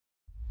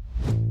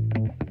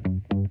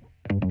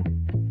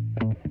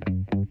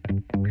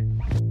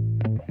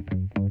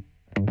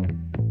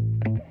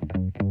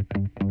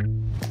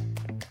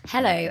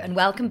Hello and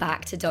welcome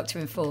back to Doctor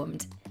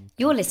Informed.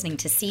 You're listening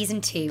to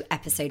Season 2,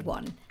 Episode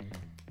 1.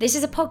 This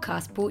is a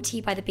podcast brought to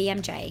you by the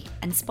BMJ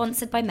and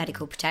sponsored by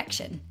Medical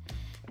Protection.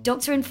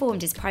 Doctor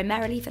Informed is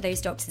primarily for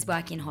those doctors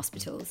working in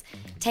hospitals,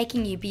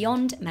 taking you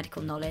beyond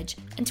medical knowledge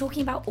and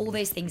talking about all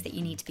those things that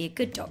you need to be a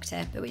good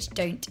doctor, but which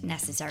don't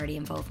necessarily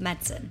involve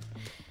medicine.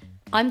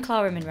 I'm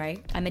Clara Monroe.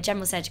 I'm a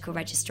general surgical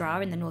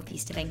registrar in the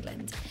northeast of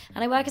England,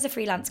 and I work as a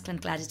freelance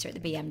clinical editor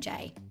at the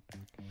BMJ.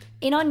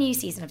 In our new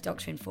season of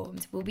Doctor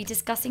Informed, we'll be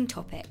discussing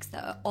topics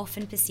that are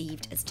often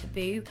perceived as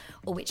taboo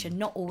or which are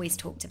not always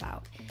talked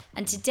about.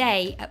 And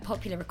today, at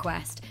popular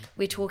request,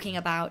 we're talking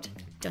about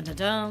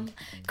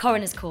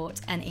coroner's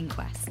court and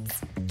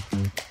inquests.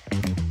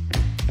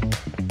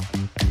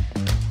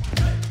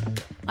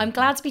 I'm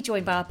glad to be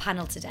joined by our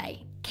panel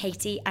today,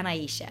 Katie and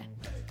Aisha.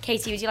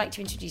 Katie, would you like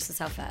to introduce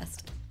yourself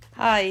first?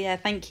 Hi,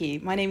 thank you.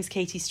 My name's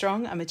Katie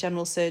Strong. I'm a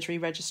general surgery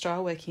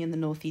registrar working in the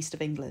northeast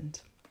of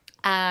England.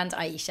 And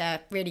Aisha,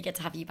 really good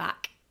to have you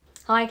back.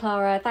 Hi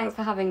Clara, thanks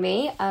for having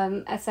me.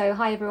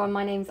 Hi everyone,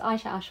 my name's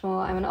Aisha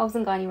Ashmore. I'm an obs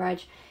and gynae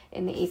reg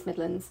in the East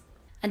Midlands.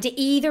 And do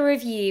either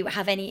of you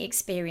have any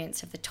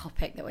experience of the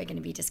topic that we're going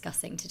to be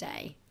discussing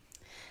today?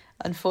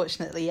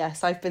 Unfortunately,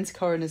 yes. I've been to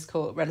coroner's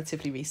court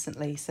relatively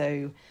recently.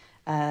 So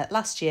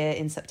last year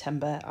in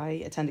September, I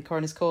attended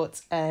coroner's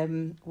court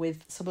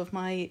with some of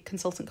my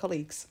consultant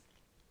colleagues.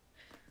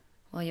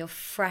 Well, you're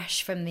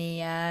fresh from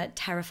the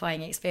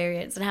terrifying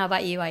experience. And how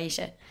about you,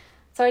 Aisha?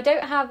 So I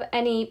don't have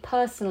any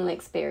personal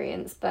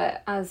experience,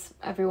 but as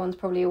everyone's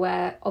probably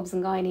aware, obs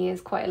and gynae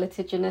is quite a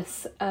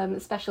litigious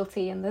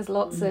specialty, and there's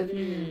lots of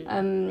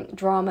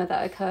drama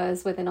that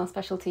occurs within our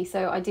specialty.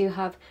 So I do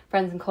have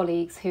friends and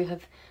colleagues who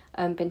have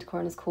been to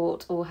coroner's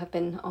court or have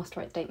been asked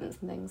to write statements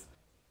and things.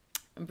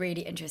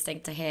 Really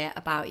interesting to hear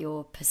about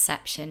your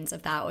perceptions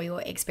of that or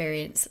your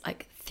experience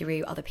like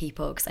through other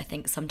people, because I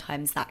think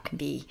sometimes that can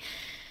be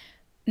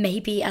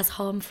maybe as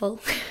harmful.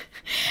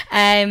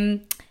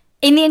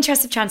 In the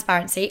interest of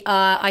transparency,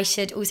 I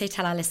should also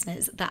tell our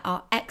listeners that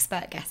our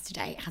expert guest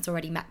today has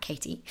already met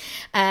Katie,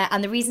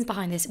 and the reasons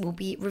behind this will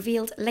be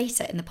revealed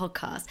later in the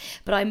podcast.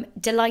 But I'm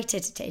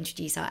delighted to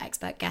introduce our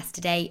expert guest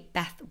today,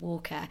 Beth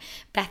Walker.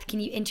 Beth, can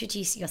you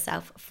introduce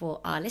yourself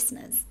for our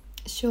listeners?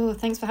 Sure,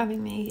 thanks for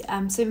having me.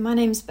 So my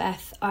name's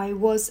Beth. I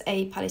was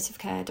a palliative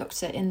care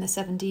doctor in the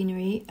Severn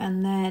Deanery,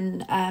 and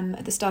then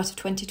at the start of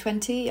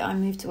 2020 I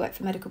moved to work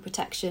for Medical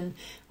Protection,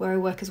 where I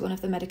work as one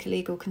of the medical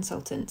legal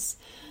consultants.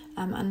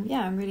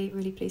 I'm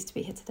really pleased to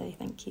be here today.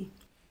 Thank you.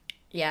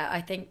 Yeah,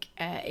 I think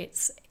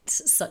it's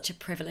such a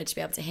privilege to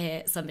be able to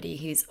hear somebody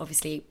who's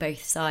obviously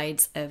both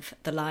sides of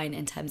the line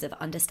in terms of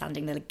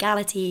understanding the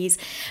legalities,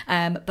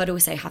 but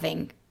also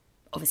having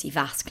obviously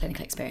vast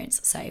clinical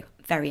experience. So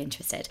very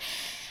interested.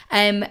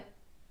 In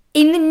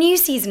the new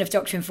season of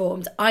Doctor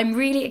Informed, I'm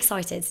really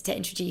excited to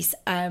introduce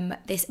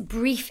this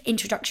brief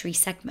introductory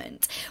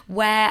segment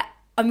where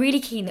I'm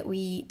really keen that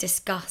we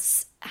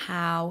discuss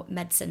how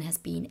medicine has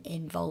been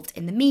involved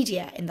in the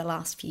media in the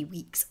last few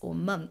weeks or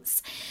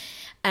months.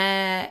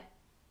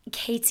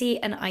 Katie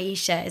and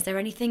Aisha, is there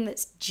anything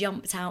that's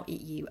jumped out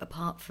at you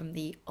apart from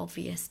the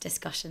obvious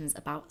discussions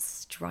about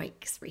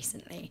strikes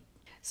recently?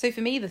 So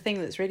for me, the thing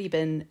that's really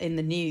been in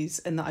the news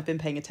and that I've been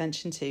paying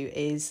attention to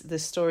is the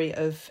story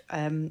of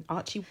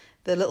Archie,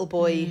 the little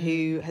boy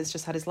who has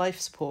just had his life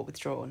support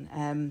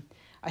withdrawn.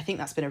 I think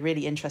that's been a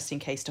really interesting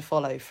case to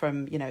follow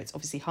from, it's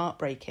obviously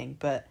heartbreaking,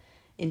 but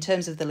in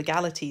terms of the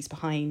legalities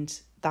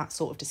behind that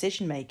sort of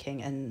decision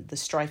making and the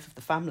strife of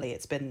the family,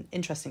 it's been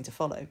interesting to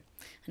follow.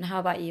 And how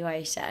about you,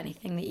 Aisha?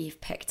 Anything that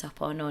you've picked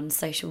up on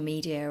social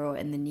media or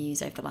in the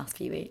news over the last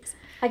few weeks?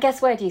 I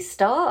guess, where do you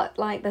start?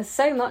 There's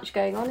so much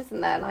going on,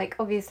 isn't there?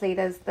 Obviously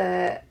there's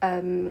the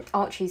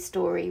Archie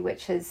story,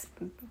 which has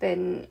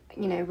been,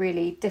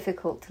 really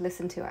difficult to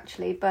listen to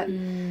actually. But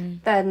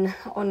then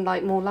on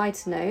more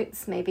lighter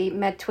notes, maybe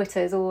med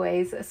Twitter is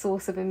always a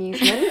source of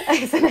amusement,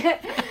 isn't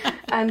it?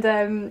 And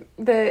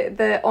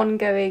the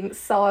ongoing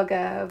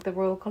saga of the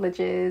Royal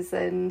Colleges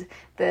and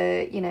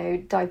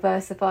the,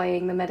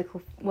 diversifying the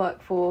medical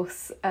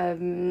workforce,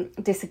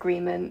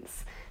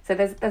 disagreements. So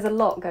there's a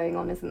lot going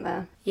on, isn't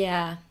there?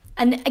 Yeah.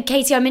 And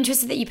Katie, I'm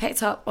interested that you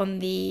picked up on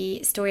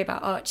the story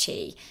about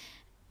Archie.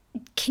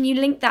 Can you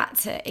link that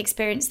to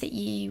experience that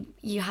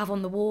you have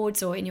on the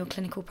wards or in your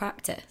clinical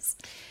practice?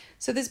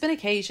 So there's been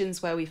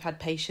occasions where we've had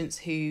patients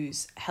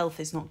whose health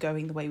is not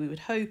going the way we would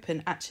hope,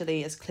 and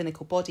actually as a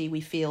clinical body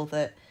we feel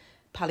that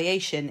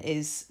palliation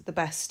is the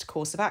best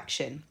course of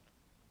action.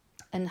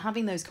 And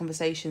having those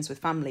conversations with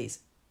families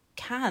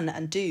can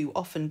and do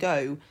often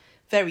go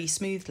very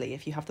smoothly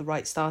if you have the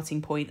right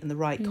starting point and the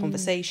right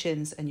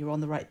conversations and you're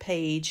on the right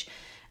page.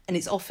 And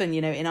it's often,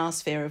 in our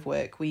sphere of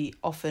work, we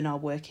often are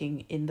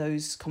working in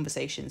those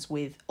conversations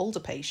with older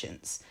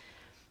patients.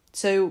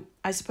 So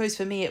I suppose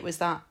for me it was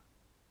that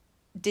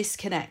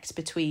disconnect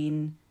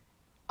between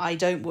I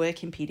don't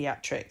work in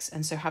paediatrics,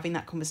 and so having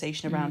that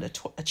conversation around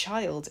a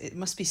child, it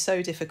must be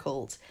so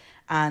difficult,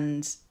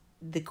 and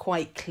the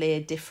quite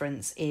clear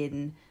difference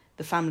in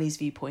the family's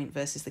viewpoint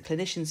versus the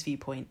clinician's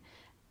viewpoint.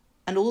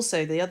 And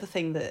also the other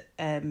thing that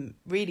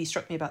really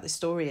struck me about this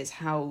story is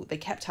how they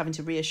kept having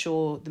to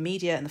reassure the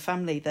media and the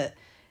family that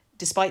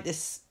despite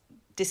this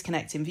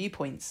disconnect in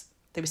viewpoints,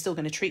 they were still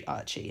going to treat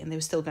Archie and they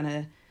were still going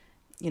to,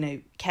 you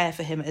know, care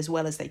for him as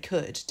well as they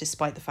could,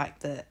 despite the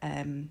fact that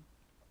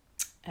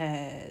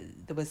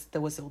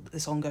there was all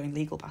this ongoing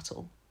legal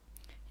battle.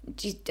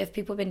 Have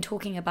people been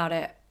talking about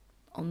it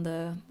on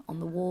the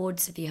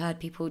wards? Have you heard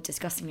people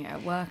discussing it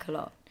at work a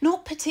lot?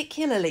 Not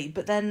particularly,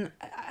 but then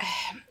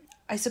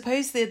I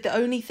suppose the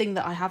only thing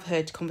that I have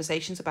heard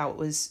conversations about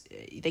was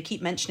they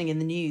keep mentioning in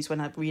the news when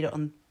I read it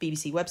on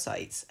BBC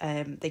websites.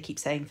 They keep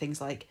saying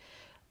things like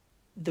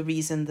the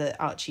reason that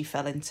Archie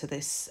fell into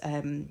this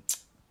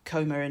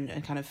coma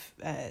and kind of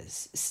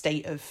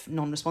state of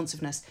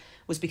non-responsiveness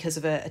was because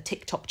of a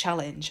TikTok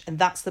challenge, and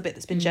that's the bit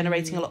that's been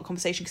generating a lot of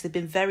conversation, because they've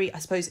been very, I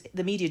suppose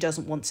the media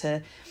doesn't want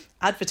to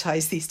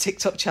advertise these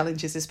TikTok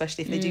challenges,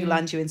 especially if they do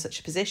land you in such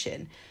a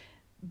position,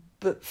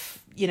 but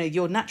you know,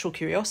 your natural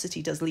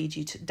curiosity does lead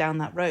you down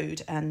that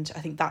road, and I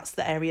think that's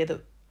the area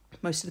that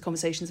most of the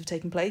conversations have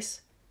taken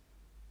place.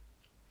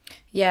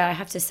 Yeah, I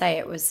have to say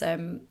it was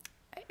a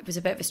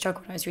bit of a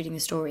struggle when I was reading the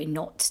story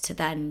not to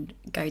then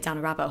go down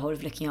a rabbit hole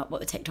of looking up what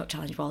the TikTok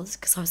challenge was,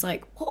 because I was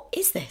like, what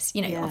is this?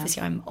 You know,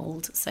 obviously I'm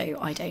old, so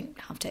I don't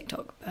have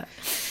TikTok. But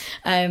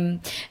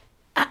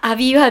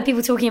have you heard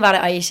people talking about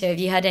it, Aisha? Have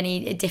you had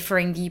any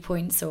differing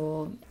viewpoints?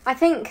 Or I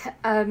think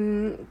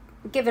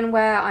given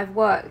where I've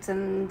worked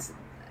and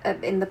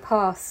in the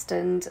past,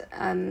 and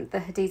the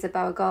Hadiza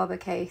Bawagaba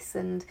case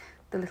and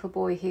the little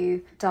boy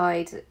who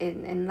died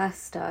in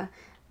Leicester,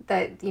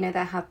 that, you know,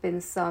 there have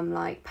been some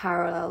like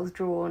parallels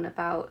drawn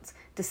about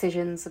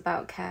decisions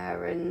about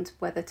care and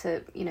whether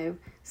to, you know,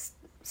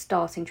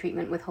 starting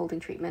treatment, withholding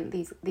treatment,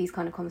 these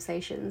kind of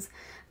conversations,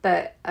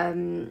 but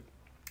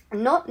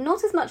not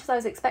as much as I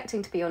was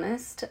expecting, to be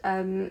honest.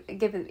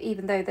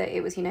 Even though that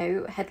it was, you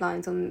know,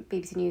 headlines on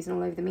BBC News and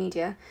all over the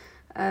media,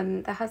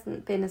 there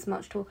hasn't been as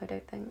much talk, I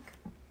don't think.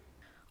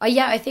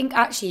 Yeah, I think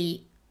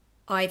actually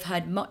I've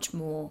heard much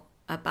more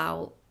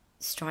about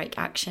strike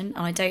action,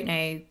 and I don't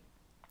know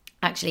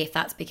actually if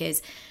that's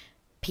because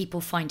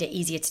people find it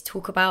easier to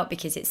talk about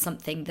because it's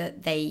something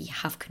that they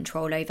have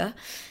control over.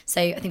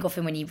 So I think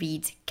often when you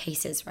read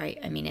cases, right,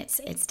 I mean, it's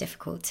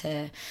difficult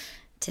to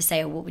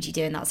say, oh, what would you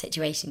do in that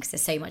situation, because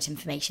there's so much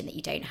information that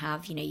you don't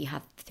have. You know, you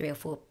have 3 or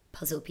 4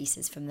 puzzle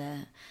pieces from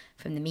the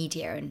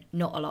media and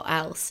not a lot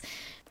else.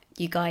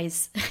 You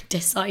guys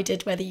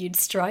decided whether you'd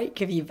strike?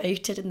 Have you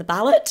voted in the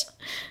ballot?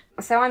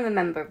 So I'm a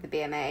member of the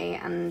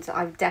BMA, and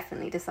I've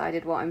definitely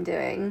decided what I'm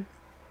doing.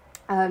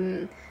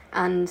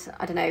 And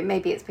I don't know,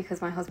 maybe it's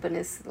because my husband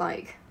is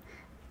like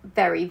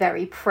very,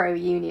 very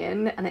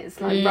pro-union, and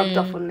it's like rubbed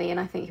off on me, and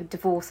I think he'd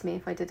divorce me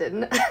if I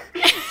didn't.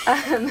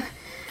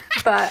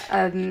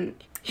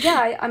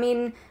 Yeah, I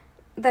mean,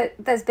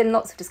 there's been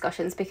lots of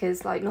discussions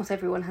because like not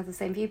everyone has the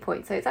same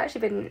viewpoint, so it's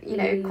actually been, you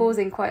know,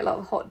 causing quite a lot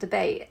of hot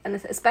debate, and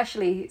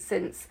especially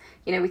since,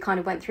 you know, we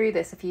kind of went through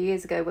this a few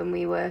years ago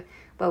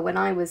when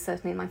I was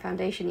certainly in my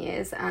foundation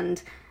years,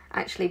 and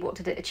actually what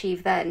did it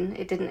achieve then?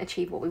 It didn't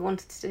achieve what we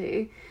wanted to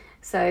do.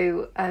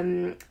 So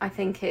I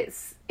think it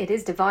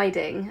is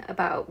dividing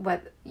about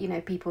whether, you know,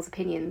 people's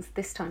opinions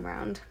this time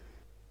around.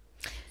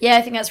 Yeah,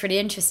 I think that's really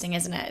interesting,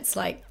 isn't it? It's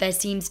like there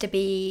seems to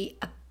be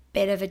a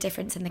bit of a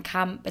difference in the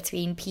camp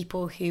between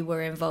people who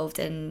were involved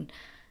in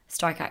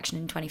strike action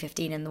in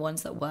 2015 and the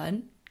ones that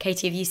weren't.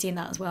 Katie, have you seen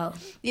that as well?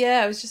 Yeah,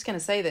 I was just going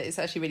to say that it's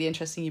actually really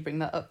interesting you bring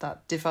that up,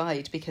 that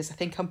divide, because I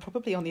think I'm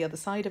probably on the other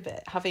side of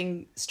it,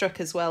 having struck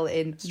as well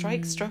in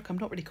struck. I'm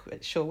not really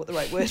quite sure what the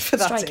right word for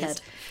that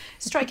is.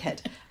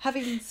 Strikehead.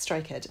 Having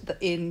strikehead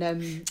in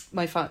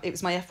it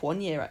was my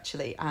F1 year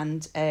actually,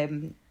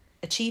 and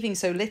achieving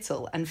so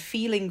little and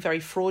feeling very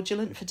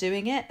fraudulent for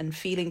doing it, and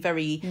feeling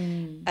very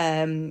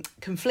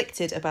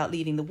conflicted about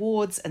leaving the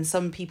wards, and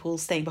some people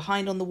staying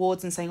behind on the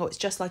wards and saying, oh, it's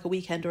just like a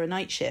weekend or a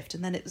night shift,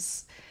 and then it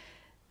was.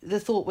 The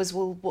thought was,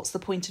 well, what's the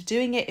point of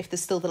doing it if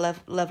there's still the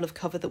level of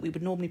cover that we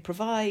would normally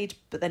provide?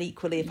 But then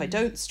equally, if I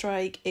don't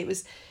strike,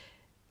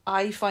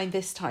 I find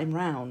this time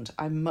round,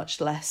 I'm much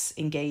less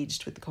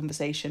engaged with the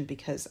conversation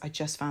because I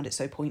just found it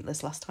so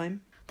pointless last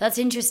time. That's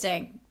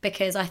interesting,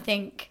 because I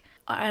think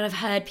I've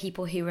heard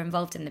people who were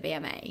involved in the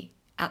BMA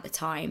at the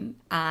time,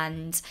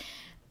 and,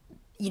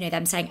 you know,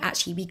 them saying,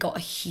 actually, we got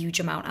a huge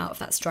amount out of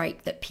that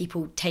strike that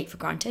people take for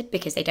granted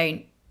because they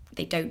don't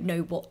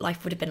know what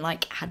life would have been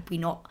like had we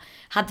not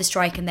had the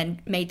strike and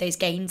then made those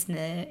gains in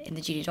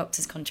the junior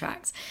doctors'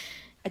 contracts.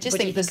 I just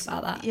think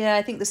about that. Yeah,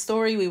 I think the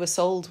story we were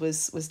sold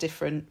was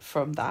different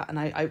from that, and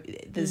I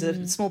there's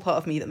a small part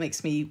of me that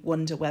makes me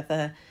wonder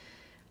whether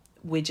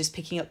we're just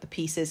picking up the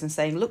pieces and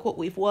saying, look what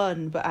we've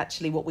won, but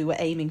actually what we were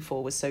aiming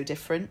for was so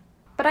different.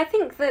 But I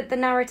think that the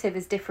narrative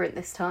is different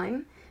this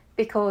time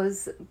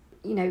because,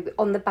 you know,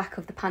 on the back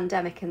of the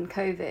pandemic and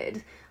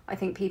COVID, I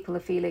think people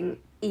are feeling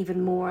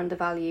even more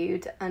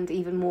undervalued and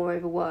even more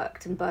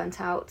overworked and burnt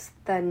out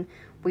than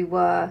we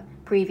were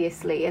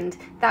previously. And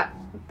that,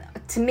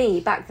 to me,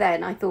 back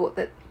then, I thought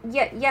that,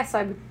 yes,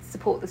 I would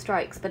support the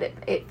strikes, but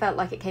it felt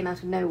like it came out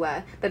of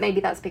nowhere. But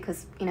maybe that's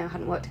because, I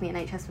hadn't worked in the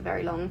NHS for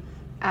very long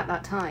at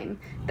that time.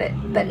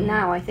 But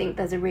now I think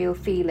there's a real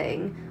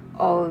feeling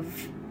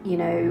of,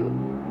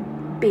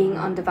 being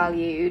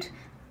undervalued,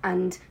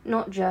 and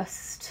not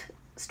just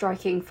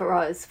striking for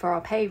us for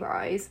our pay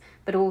rise,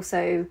 but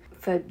also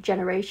for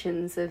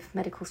generations of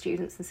medical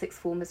students and sixth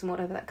formers and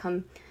whatever that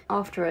come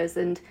after us,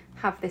 and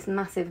have this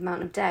massive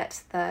amount of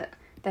debt that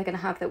they're going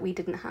to have that we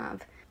didn't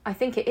have. I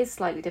think it is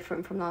slightly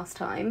different from last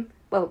time.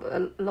 Well,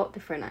 a lot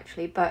different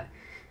actually, but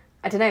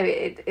I don't know,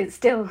 it's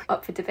still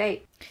up for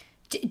debate.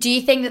 Do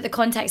you think that the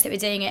context that we're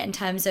doing it in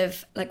terms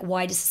of like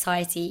wider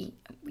society,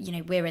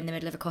 we're in the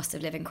middle of a cost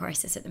of living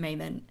crisis at the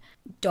moment,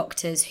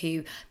 doctors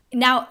who,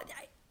 now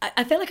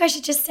I feel like I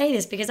should just say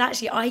this because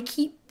actually I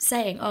keep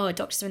saying,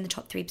 doctors are in the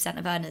top 3%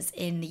 of earners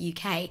in the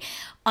UK.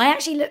 I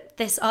actually looked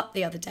this up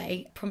the other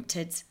day,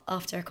 prompted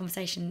after a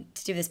conversation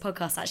to do this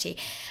podcast actually,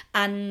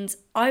 and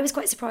I was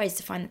quite surprised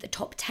to find that the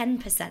top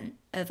 10%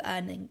 of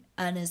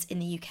earners in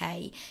the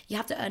UK, you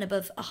have to earn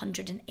above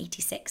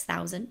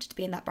 186,000 to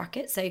be in that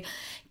bracket. So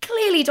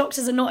clearly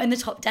doctors are not in the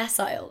top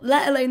decile,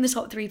 let alone the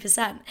top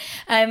 3%.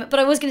 But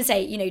I was going to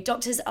say,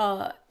 doctors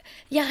are,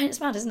 it's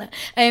mad, isn't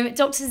it?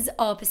 Doctors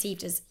are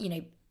perceived as,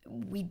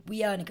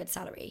 we earn a good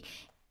salary.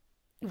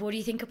 What do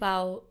you think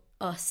about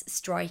us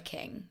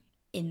striking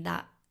in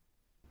that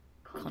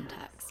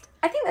context?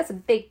 I think there's a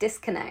big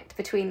disconnect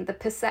between the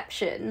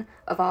perception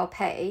of our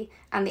pay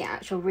and the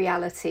actual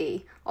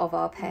reality of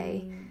our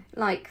pay.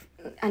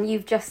 And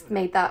you've just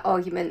made that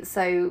argument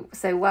so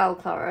well,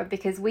 Clara,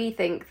 because we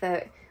think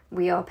that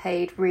we are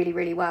paid really,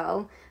 really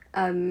well.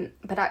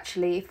 But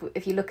actually,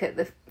 if you look at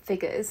the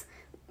figures,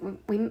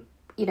 we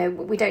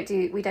don't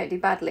do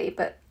badly,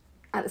 but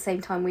at the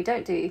same time we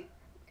don't do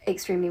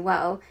extremely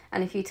well.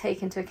 And if you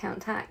take into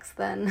account tax,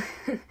 then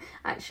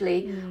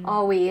actually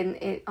are we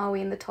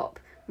in the top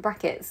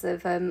brackets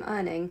of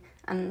earning?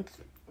 And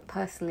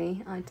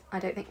personally, I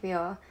don't think we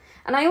are.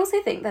 And I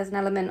also think there's an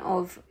element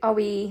of, are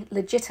we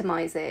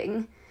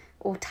legitimising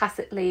or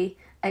tacitly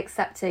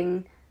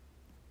accepting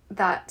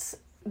that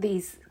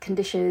these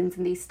conditions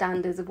and these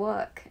standards of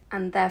work,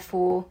 and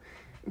therefore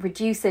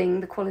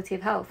reducing the quality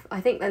of health?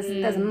 I think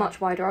there's a much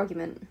wider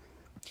argument.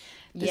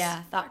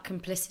 Yeah, that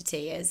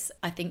complicity is,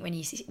 I think when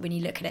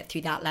you look at it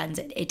through that lens,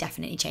 it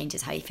definitely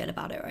changes how you feel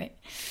about it, right?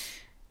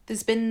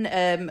 There's been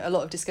a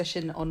lot of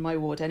discussion on my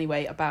ward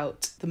anyway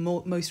about the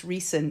most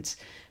recent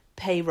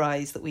pay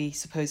rise that we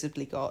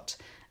supposedly got.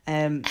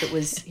 That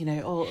was,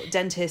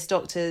 dentists,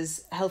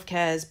 doctors,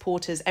 healthcares,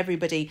 porters,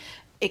 everybody,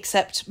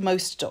 except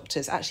most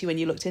doctors. Actually, when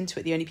you looked into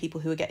it, the only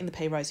people who were getting the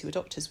pay rise who were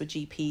doctors were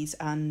GPs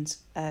and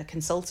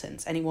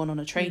consultants, anyone on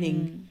a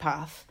training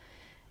path.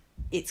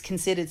 It's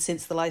considered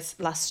since the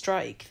last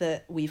strike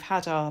that we've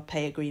had our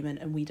pay agreement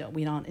and we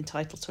aren't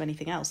entitled to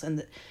anything else, and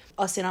that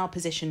us in our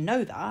position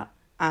know that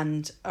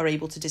and are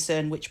able to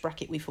discern which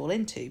bracket we fall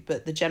into.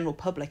 But the general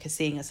public are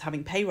seeing us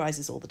having pay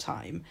rises all the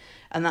time,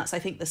 and that's, I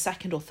think, the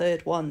second or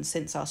third one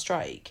since our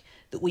strike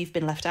that we've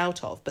been left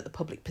out of, but the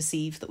public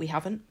perceive that we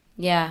haven't.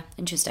 Yeah,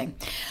 interesting.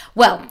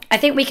 Well, I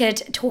think we could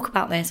talk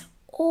about this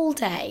all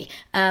day,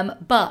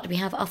 but we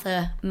have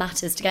other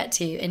matters to get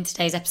to in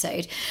today's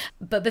episode.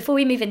 But before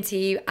we move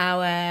into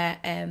our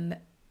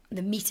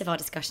the meat of our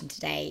discussion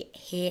today,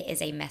 here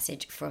is a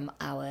message from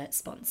our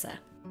sponsor.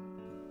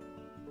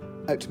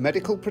 At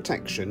Medical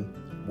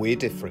Protection, we're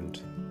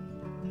different,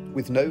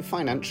 with no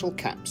financial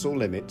caps or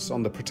limits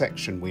on the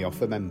protection we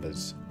offer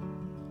members.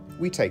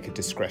 We take a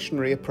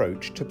discretionary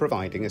approach to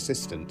providing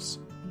assistance.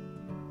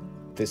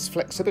 This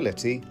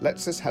flexibility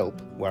lets us help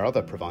where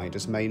other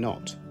providers may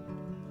not,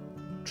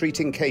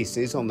 treating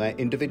cases on their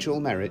individual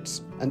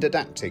merits and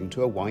adapting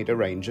to a wider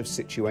range of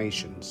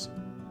situations.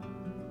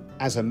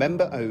 As a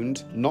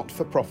member-owned,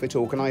 not-for-profit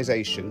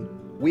organisation,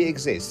 we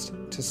exist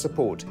to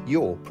support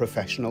your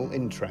professional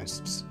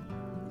interests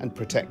and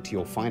protect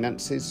your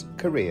finances,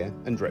 career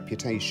and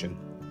reputation.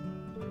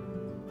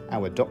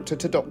 Our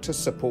doctor-to-doctor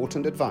support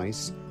and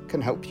advice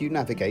can help you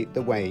navigate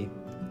the way,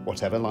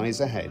 whatever lies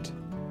ahead.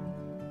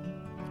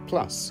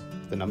 Plus,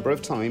 the number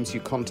of times you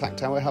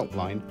contact our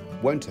helpline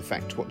won't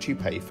affect what you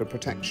pay for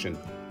protection.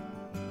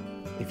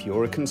 If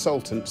you're a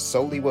consultant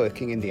solely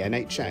working in the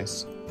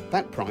NHS,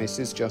 that price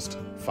is just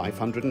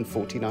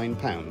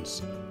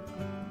 £549.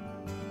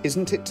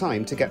 Isn't it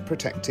time to get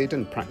protected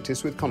and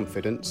practice with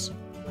confidence?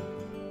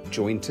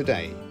 Join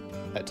today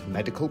at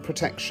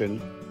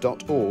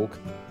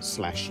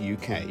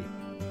medicalprotection.org/UK.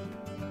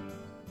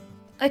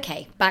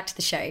 Okay, back to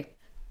the show.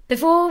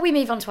 Before we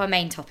move on to our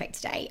main topic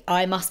today,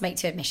 I must make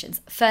two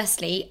admissions.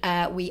 Firstly,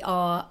 we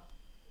are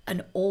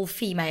an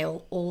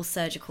all-female,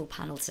 all-surgical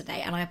panel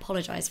today, and I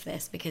apologise for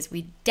this because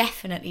we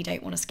definitely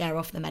don't want to scare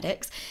off the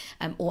medics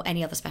or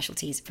any other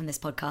specialties from this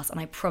podcast, and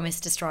I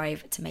promise to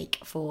strive to make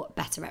for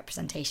better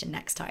representation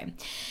next time.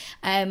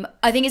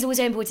 I think it's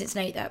also important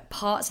to note that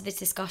parts of this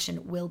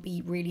discussion will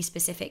be really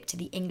specific to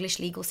the English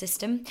legal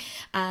system,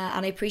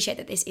 and I appreciate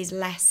that this is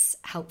less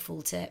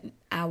helpful to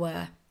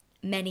our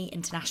many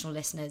international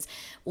listeners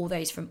or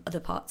those from other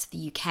parts of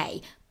the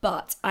UK.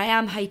 But I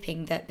am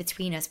hoping that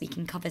between us we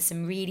can cover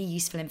some really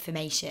useful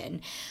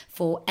information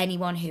for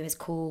anyone who is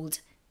called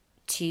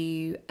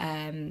to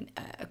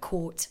a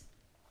court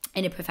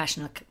in a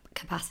professional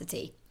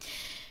capacity.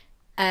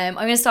 I'm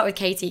going to start with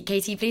Katie.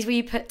 Katie, please will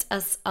you put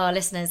our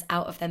listeners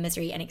out of their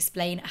misery and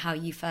explain how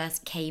you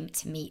first came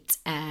to meet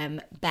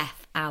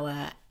Beth,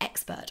 our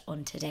expert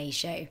on today's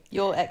show.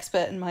 Your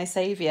expert and my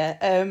saviour.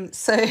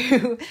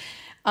 So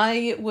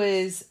I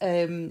was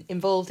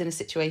involved in a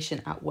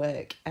situation at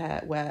work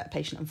where a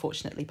patient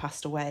unfortunately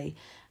passed away.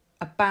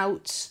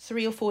 About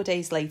 3 or 4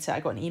 days later, I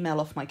got an email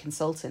off my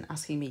consultant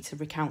asking me to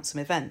recount some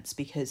events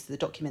because the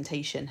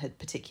documentation had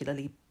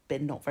particularly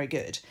been not very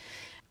good,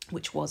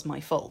 which was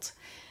my fault.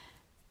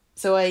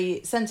 So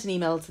I sent an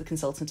email to the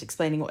consultant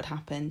explaining what had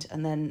happened,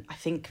 and then I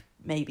think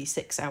maybe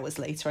 6 hours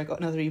later I got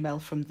another email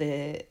from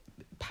the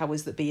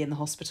powers that be in the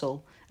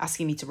hospital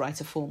asking me to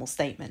write a formal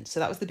statement. So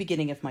that was the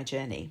beginning of my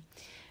journey.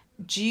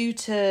 Due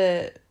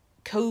to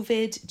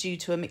COVID, due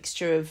to a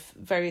mixture of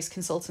various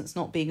consultants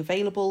not being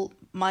available,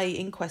 my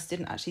inquest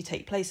didn't actually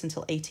take place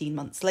until 18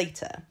 months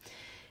later,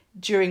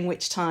 during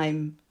which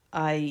time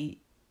I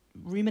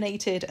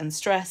ruminated and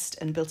stressed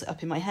and built it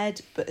up in my head.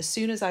 But as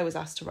soon as I was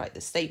asked to write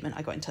this statement,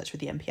 I got in touch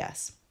with the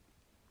MPS,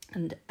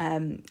 and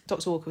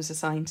Dr. Walker was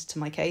assigned to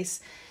my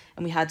case,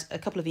 and we had a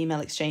couple of email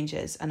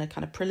exchanges and a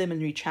kind of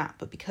preliminary chat.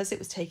 But because it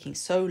was taking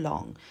so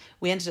long,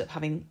 we ended up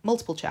having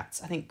multiple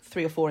chats, I think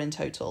 3 or 4 in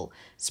total,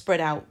 spread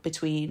out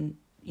between,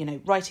 you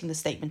know, writing the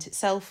statement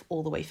itself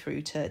all the way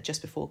through to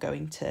just before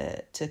going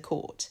to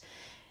court.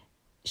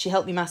 She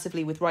helped me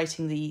massively with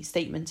writing the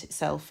statement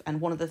itself.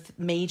 And one of the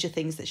major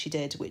things that she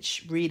did,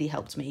 which really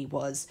helped me,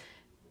 was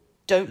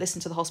don't listen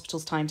to the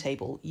hospital's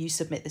timetable. You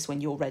submit this when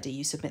you're ready.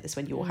 You submit this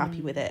when you're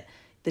happy with it.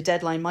 The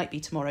deadline might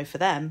be tomorrow for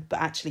them, but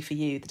actually for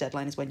you, the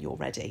deadline is when you're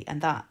ready. And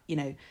that, you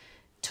know,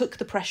 took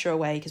the pressure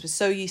away, because we're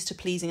so used to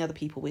pleasing other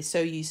people. We're so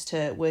used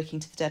to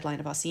working to the deadline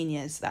of our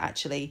seniors that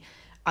actually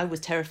I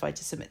was terrified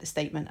to submit the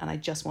statement, and I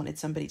just wanted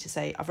somebody to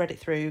say, I've read it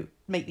through,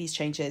 make these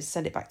changes,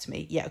 send it back to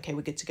me. Yeah, okay,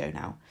 we're good to go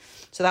now.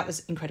 So that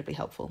was incredibly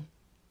helpful.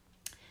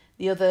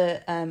 The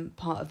other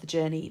part of the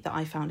journey that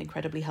I found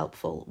incredibly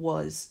helpful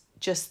was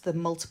just the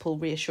multiple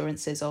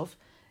reassurances of,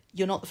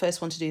 you're not the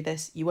first one to do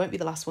this, you won't be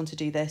the last one to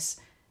do this,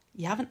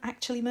 you haven't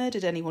actually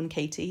murdered anyone,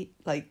 Katie.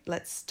 Like,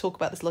 let's talk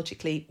about this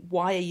logically.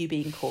 Why are you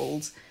being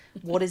called?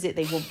 What is it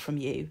they want from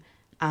you?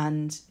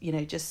 And, you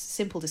know, just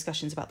simple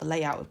discussions about the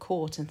layout of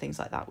court and things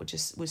like that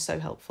was so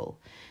helpful.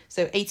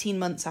 So 18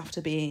 months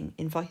after being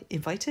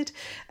invited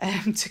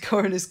to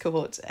coroner's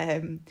court,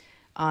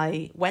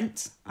 I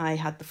went. I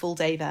had the full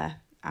day there,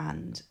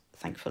 and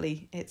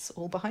thankfully it's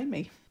all behind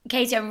me.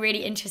 Katie, I'm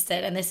really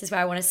interested, and this is where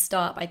I want to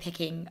start by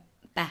picking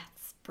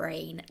Beth's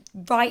brain.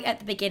 Right at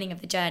the beginning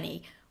of the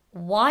journey,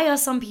 why are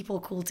some people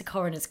called to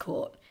coroner's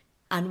court?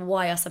 And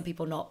why are some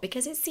people not?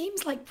 Because it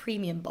seems like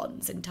premium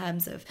bonds in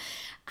terms of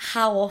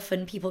how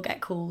often people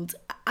get called,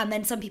 and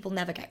then some people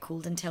never get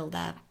called until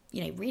they're,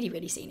 you know, really,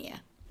 really senior.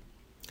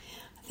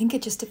 I think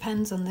it just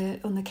depends on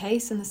the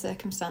case and the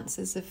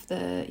circumstances of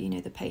the, you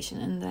know, the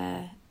patient and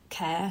their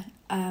care.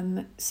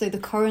 So the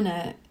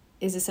coroner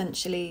is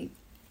essentially,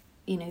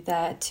 you know,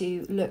 there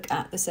to look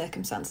at the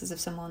circumstances of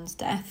someone's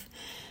death.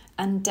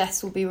 And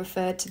deaths will be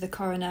referred to the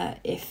coroner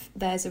if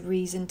there's a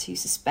reason to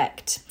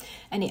suspect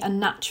any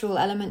unnatural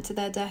element to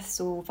their deaths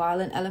or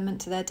violent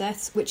element to their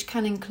deaths, which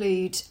can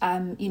include,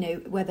 you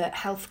know, whether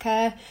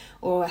healthcare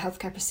or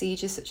healthcare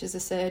procedures such as a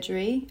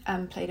surgery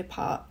played a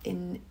part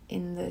in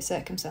the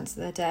circumstance of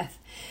their death.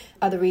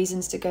 Other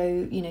reasons to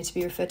go, you know, to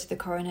be referred to the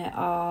coroner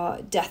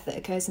are death that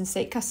occurs in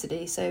state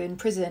custody, so in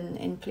prison,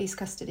 in police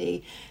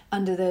custody,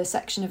 under the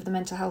section of the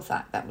Mental Health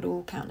Act, that would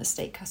all count as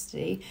state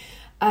custody.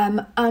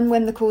 And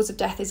when the cause of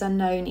death is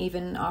unknown,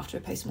 even after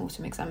a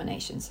post-mortem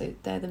examination. So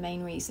they're the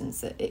main reasons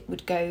that it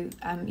would go,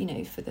 you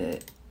know, for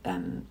the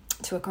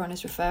to a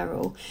coroner's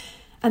referral.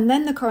 And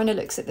then the coroner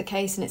looks at the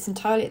case, and it's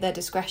entirely at their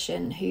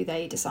discretion who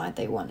they decide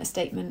they want a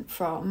statement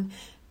from.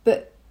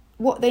 But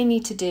what they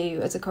need to do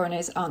as a coroner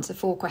is answer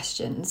 4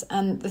 questions.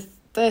 And the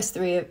first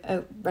 3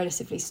 are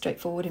relatively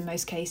straightforward in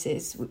most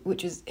cases,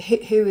 which is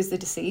who is the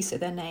deceased, so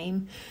their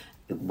name,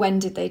 when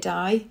did they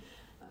die,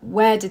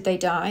 where did they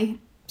die.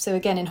 So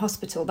again, in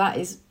hospital, that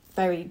is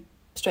very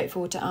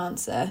straightforward to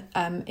answer.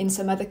 In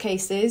some other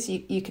cases,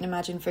 you can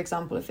imagine, for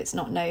example, if it's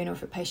not known or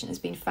if a patient has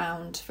been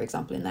found, for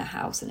example, in their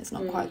house and it's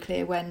not quite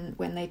clear when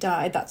they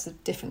died, that's a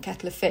different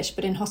kettle of fish.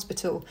 But in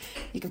hospital,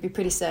 you can be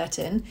pretty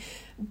certain.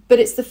 But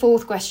it's the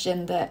 4th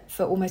question that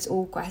for almost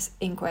all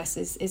inquests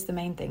is the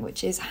main thing,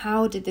 which is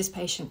how did this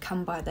patient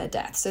come by their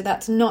death? So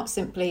that's not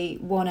simply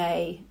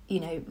 1A, you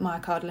know,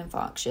 myocardial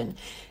infarction.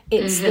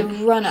 It's the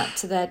run-up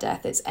to their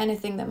death. It's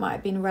anything that might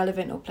have been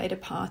relevant or played a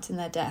part in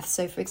their death.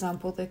 So, for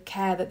example, the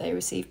care that they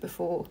received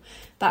before,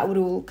 that would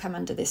all come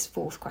under this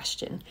 4th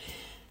question.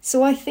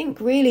 So I think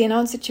really, in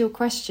answer to your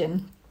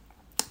question,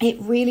 it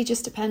really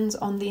just depends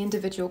on the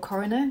individual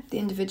coroner, the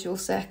individual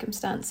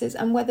circumstances,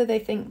 and whether they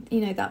think, you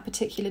know, that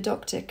particular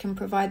doctor can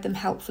provide them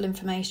helpful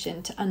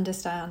information to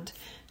understand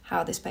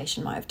how this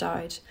patient might have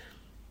died.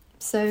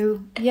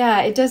 So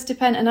yeah, it does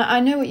depend, and I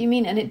know what you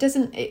mean, and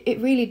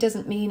it really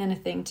doesn't mean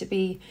anything to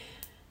be,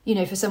 you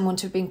know, for someone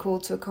to have been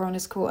called to a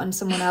coroner's court and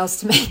someone else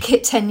to make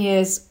it 10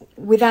 years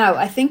without.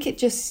 I think it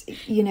just,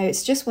 you know,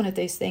 it's just one of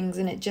those things,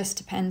 and it just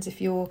depends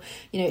if you're,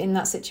 you know, in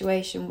that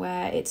situation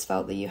where it's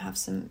felt that you have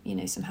some, you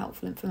know, some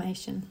helpful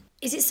information.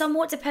 Is it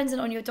somewhat dependent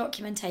on your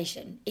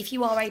documentation? If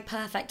you are a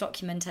perfect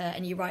documenter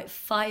and you write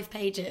 5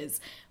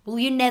 pages, will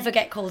you never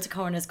get called to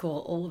coroner's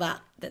court? All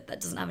that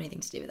doesn't have anything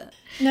to do with it.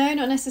 No,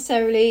 not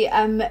necessarily.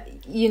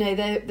 You know,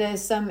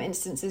 there's some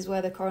instances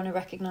where the coroner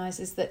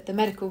recognises that the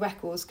medical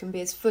records can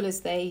be as full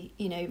as they,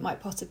 you know, might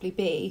possibly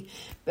be,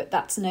 but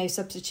that's no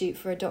substitute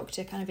for a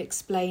doctor kind of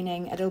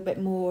explaining a little bit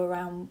more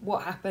around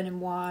what happened and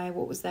why,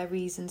 what was their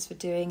reasons for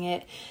doing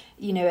it,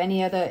 you know,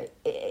 any other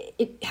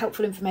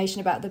helpful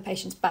information about the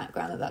patient's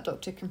background that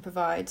doctor can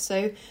provide.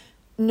 So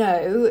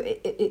no,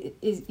 it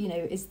is, you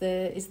know, is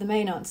the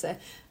main answer.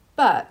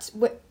 But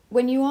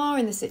when you are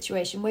in the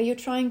situation where you're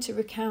trying to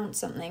recount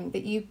something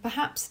that you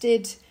perhaps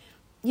did,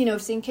 you know,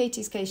 obviously in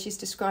Katie's case, she's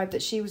described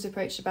that she was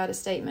approached about a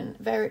statement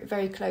very,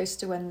 very close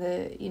to when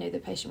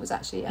the patient was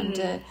actually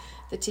under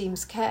the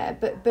team's care.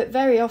 But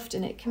very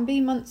often it can be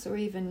months or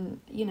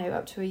even, you know,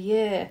 up to a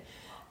year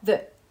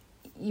that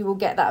you will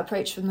get that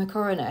approach from the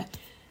coroner.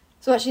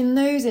 So actually in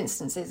those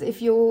instances,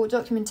 if your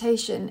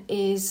documentation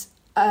is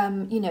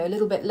you know, a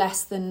little bit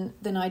less than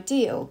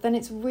ideal, then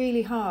it's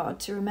really hard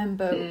to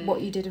remember what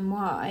you did and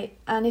why.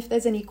 And if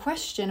there's any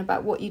question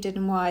about what you did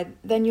and why,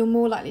 then you're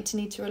more likely to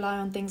need to rely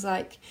on things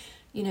like,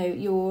 you know,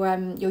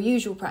 your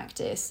usual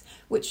practice,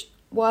 which,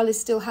 while is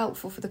still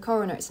helpful for the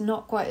coroner, it's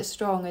not quite as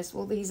strong as,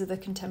 well, these are the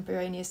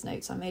contemporaneous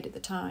notes I made at the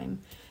time.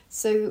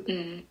 So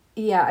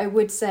yeah, I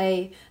would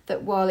say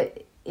that while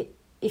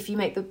if you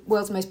make the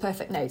world's most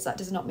perfect notes, that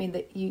does not mean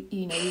that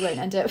you know you won't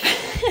end up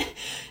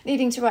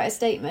needing to write a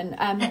statement.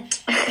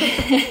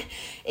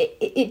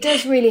 It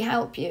does really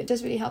help you. It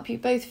does really help you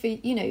both for,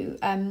 you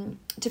know,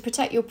 to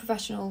protect your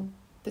professional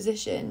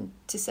position,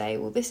 to say,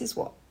 well, this is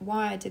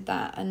why I did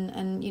that,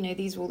 and you know,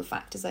 these were all the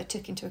factors I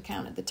took into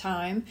account at the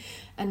time,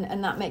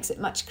 and that makes it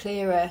much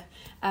clearer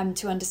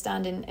to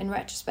understand in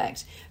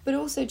retrospect. But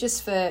also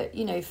just for,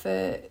 you know,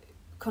 for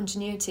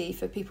continuity,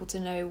 for people to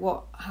know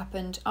what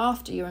happened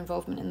after your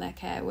involvement in their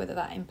care, whether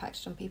that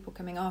impacted on people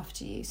coming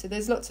after you. So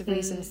there's lots of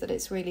reasons that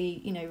it's really,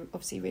 you know,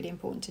 obviously really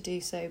important to do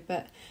so.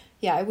 But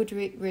yeah, I would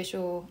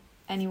reassure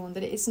anyone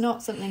that it's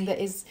not something that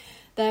is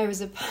there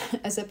as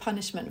a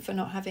punishment for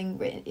not having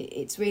written.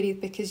 It's really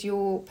because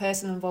your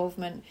personal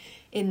involvement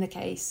in the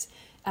case,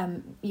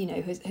 you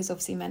know, has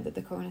obviously meant that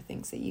the coroner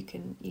thinks that you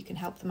can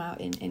help them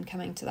out in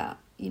coming to that,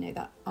 you know,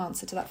 that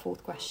answer to that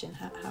fourth question: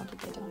 how did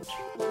they die?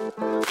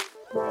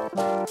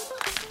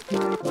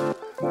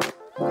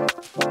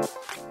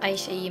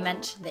 Aisha, you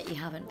mentioned that you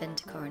haven't been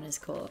to coroner's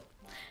court.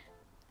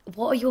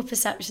 What are your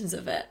perceptions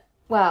of it?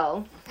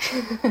 Well,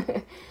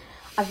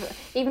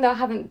 even though I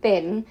haven't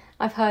been,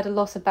 I've heard a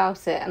lot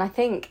about it, and I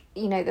think,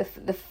 you know,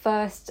 the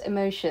first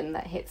emotion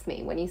that hits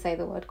me when you say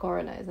the word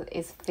coroner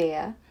is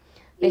fear,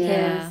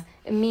 because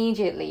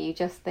immediately you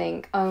just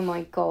think, oh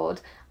my god,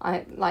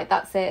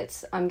 that's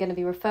it, I'm going to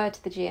be referred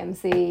to the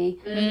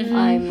GMC,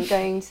 I'm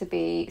going to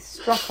be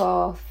struck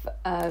off,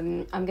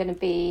 I'm going to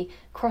be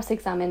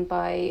cross-examined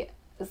by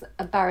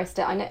a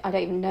barrister. I don't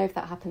even know if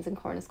that happens in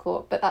coroner's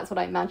court, but that's what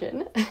I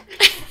imagine.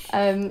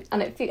 And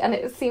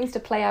it seems to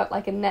play out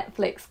like a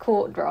Netflix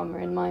court drama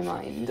in my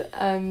mind,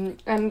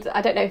 and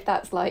I don't know if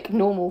that's like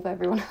normal for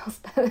everyone else,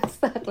 but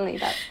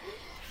certainly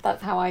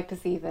that's how I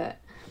perceive it.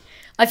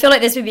 I feel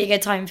like this would be a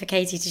good time for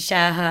Katie to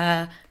share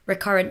her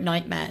recurrent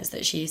nightmares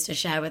that she used to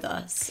share with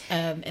us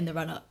in the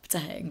run-up to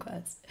her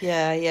inquest.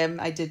 Yeah,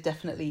 I did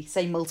definitely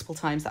say multiple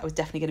times that I was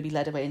definitely going to be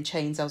led away in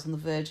chains. I was on the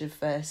verge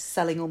of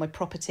selling all my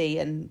property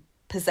and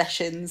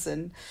possessions,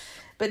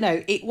 but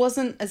no, it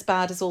wasn't as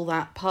bad as all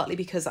that, partly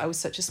because I was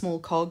such a small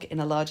cog in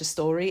a larger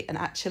story, and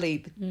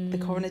actually the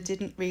coroner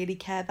didn't really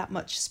care that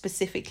much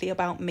specifically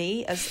about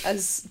me.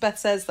 As Beth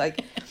says,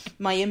 like,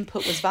 my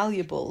input was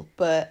valuable,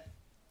 but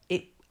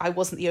I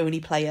wasn't the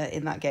only player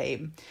in that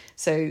game.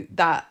 So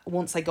that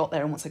once I got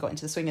there and once I got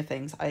into the swing of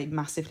things, I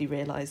massively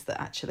realised that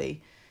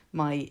actually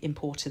my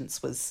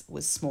importance was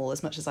small.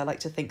 As much as I like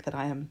to think that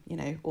I am, you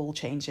know, all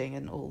changing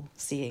and all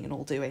seeing and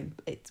all doing,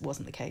 it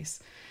wasn't the case.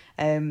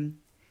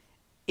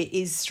 It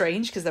is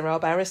strange because there are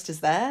barristers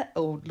there,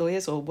 or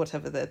lawyers, or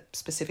whatever the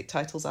specific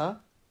titles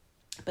are.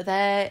 But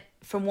they're,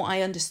 from what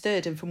I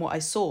understood and from what I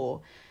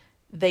saw,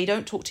 they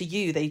don't talk to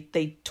you,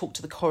 they talk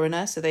to the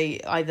coroner. So they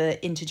either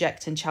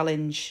interject and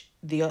challenge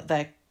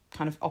their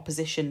kind of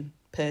opposition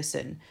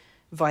person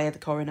via the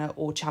coroner,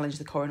 or challenge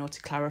the coroner to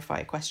clarify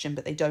a question,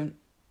 but they don't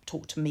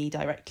talk to me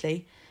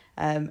directly.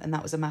 And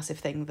that was a massive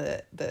thing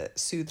that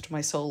soothed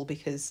my soul,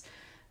 because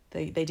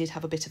they did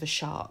have a bit of a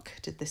shark,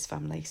 did this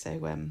family. So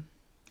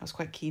I was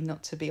quite keen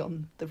not to be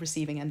on the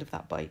receiving end of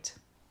that bite.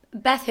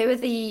 Beth, who are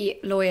the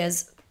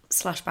lawyers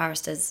 /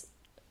 barristers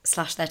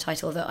 / their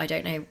title that I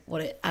don't know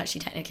what it actually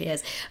technically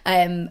is?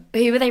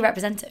 Who were they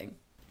representing?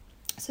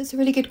 So it's a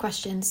really good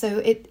question. So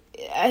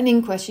an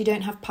inquest, you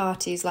don't have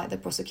parties like the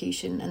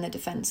prosecution and the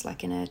defence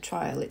like in a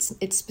trial.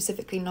 It's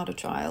specifically not a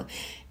trial.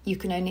 You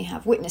can only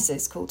have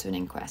witnesses called to an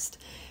inquest.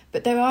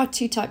 But there are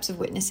two types of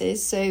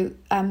witnesses. So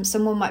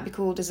someone might be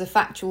called as a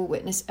factual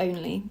witness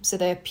only. So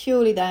they're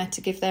purely there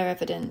to give their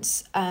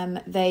evidence.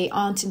 They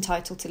aren't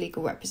entitled to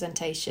legal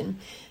representation.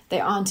 They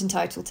aren't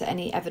entitled to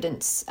any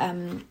evidence,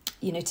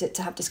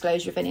 to have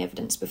disclosure of any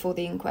evidence before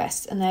the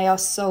inquest. And they are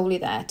solely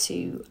there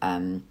to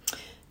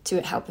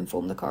help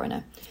inform the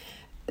coroner.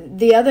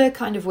 The other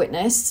kind of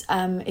witness,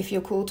 if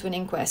you're called to an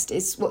inquest,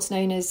 is what's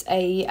known as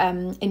a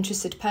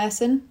interested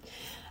person.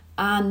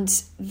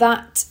 And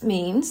that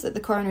means that the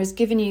coroner has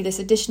given you this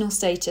additional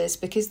status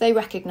because they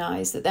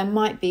recognise that there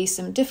might be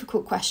some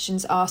difficult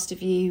questions asked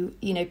of you,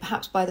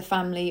 perhaps by the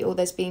family, or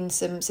there's been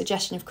some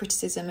suggestion of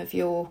criticism of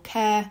your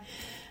care.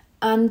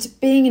 And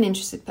being an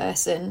interested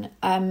person,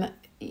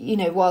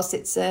 whilst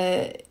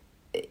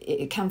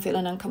it can feel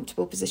an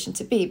uncomfortable position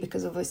to be,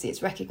 because obviously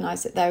it's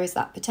recognised that there is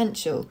that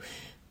potential,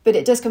 but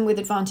it does come with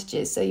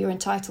advantages. So you're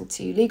entitled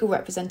to legal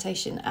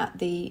representation at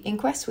the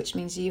inquest, which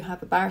means you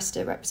have a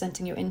barrister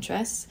representing your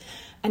interests,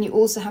 and you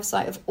also have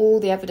sight of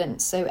all the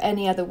evidence. So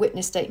any other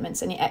witness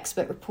statements, any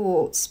expert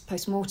reports,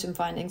 post-mortem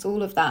findings,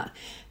 all of that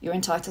you're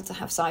entitled to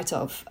have sight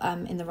of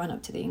in the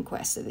run-up to the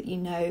inquest, so that you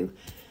know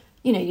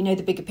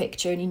the bigger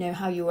picture and you know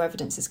how your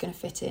evidence is going to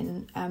fit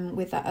in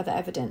with that other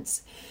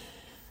evidence.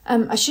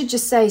 I should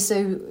just say,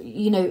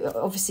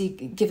 obviously,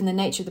 given the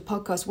nature of the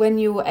podcast, when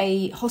you're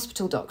a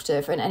hospital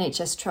doctor for an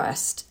NHS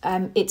trust,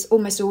 it's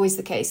almost always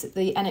the case that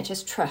the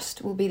NHS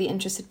trust will be the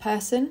interested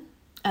person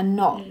and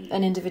not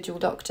an individual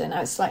doctor.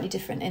 Now, it's slightly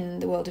different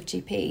in the world of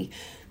GP,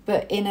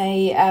 but in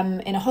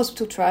a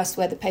hospital trust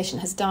where the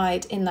patient has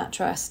died in that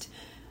trust,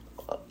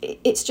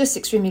 it's just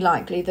extremely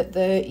likely that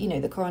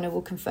the coroner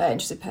will confer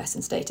interested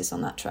person status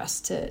on that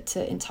trust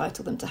to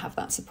entitle them to have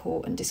that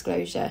support and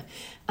disclosure.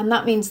 And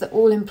that means that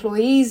all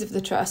employees of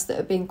the trust that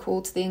are being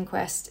called to the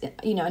inquest,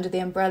 under the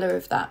umbrella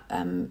of that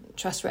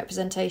trust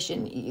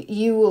representation,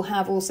 you will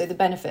have also the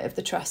benefit of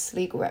the trust's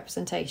legal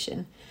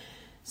representation.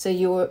 So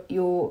you're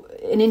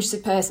an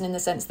interested person in the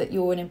sense that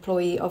you're an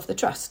employee of the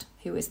trust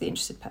who is the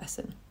interested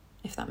person,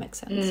 if that makes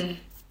sense.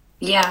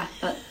 Yeah,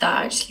 that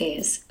actually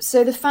is.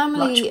 So the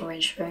family, much more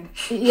reassuring.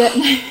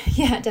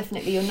 Yeah,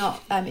 definitely. You're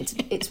not.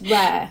 It's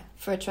rare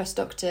for a trust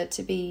doctor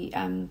to be,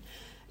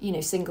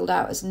 singled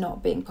out as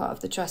not being part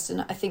of the trust,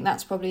 and I think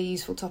that's probably a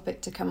useful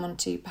topic to come on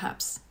to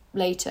perhaps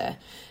later,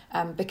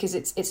 because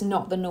it's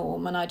not the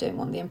norm, and I don't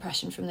want the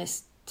impression from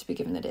this to be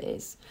given that it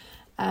is.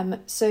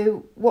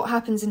 So what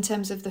happens in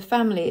terms of the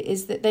family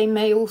is that they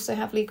may also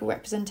have legal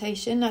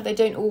representation. Now, they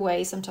don't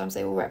always. Sometimes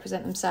they will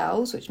represent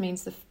themselves, which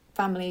means the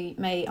family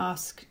may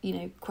ask,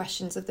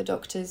 questions of the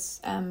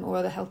doctors or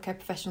other healthcare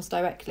professionals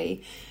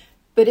directly.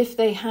 But if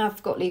they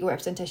have got legal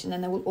representation,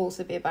 then there will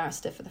also be a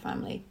barrister for the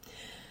family.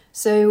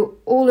 So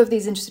all of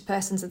these interested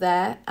persons are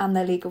there and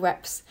their legal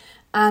reps.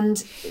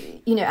 And,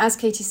 as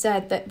Katie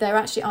said, that they're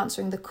actually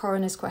answering the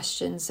coroner's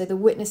questions. So the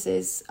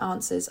witnesses'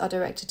 answers are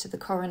directed to the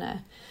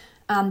coroner.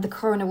 And the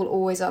coroner will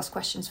always ask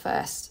questions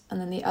first.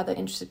 And then the other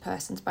interested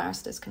persons,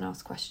 barristers, can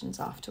ask questions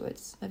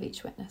afterwards of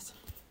each witness.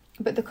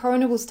 But the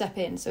coroner will step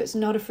in, so it's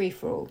not a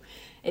free-for-all.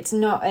 It's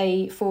not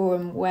a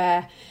forum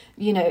where,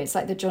 it's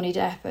like the Johnny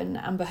Depp and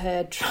Amber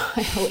Heard trial.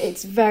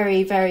 It's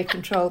very, very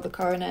controlled. The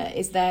coroner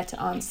is there to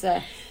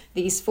answer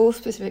these 4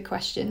 specific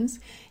questions.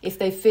 If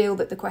they feel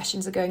that the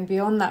questions are going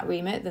beyond that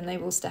remit, then they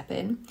will step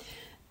in.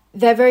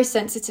 They're very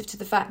sensitive to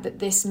the fact that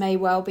this may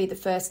well be the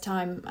first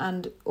time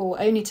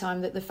or only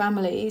time that the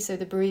family, so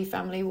the bereaved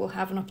family, will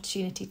have an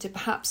opportunity to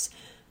perhaps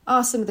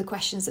ask some of the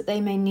questions that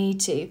they may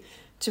need to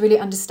really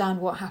understand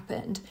what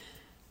happened.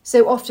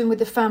 So often with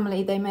the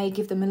family, they may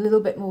give them a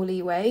little bit more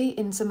leeway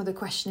in some of the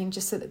questioning,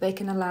 just so that they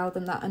can allow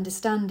them that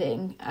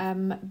understanding.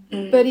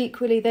 But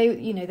equally,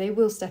 they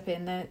will step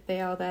in. They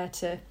are there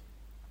to,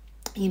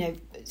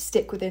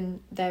 stick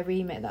within their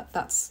remit.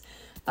 That's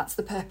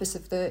the purpose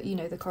of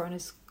the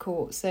coroner's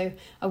court. So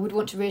I would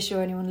want to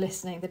reassure anyone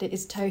listening that it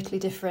is totally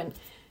different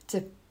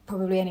to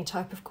probably any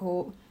type of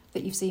court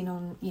that you've seen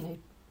on,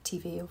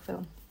 TV or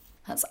film.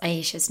 That's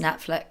Aisha's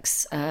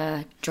Netflix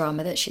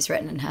drama that she's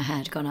written in her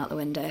head gone out the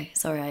window.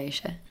 Sorry,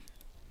 Aisha.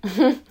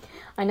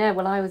 I know.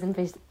 Well, I was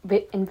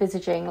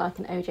envisaging like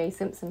an O.J.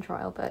 Simpson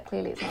trial, but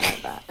clearly it's not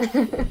like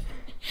that.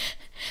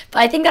 But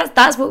I think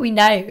that's what we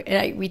know.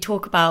 We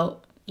talk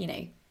about,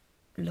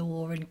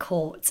 law and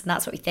courts, and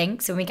that's what we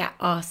think. So when we get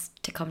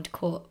asked to come to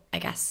court, I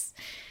guess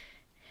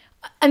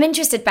I'm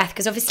interested, Beth,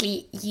 because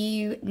obviously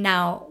you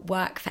now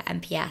work for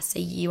MPS, so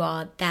you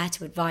are there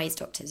to advise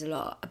doctors a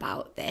lot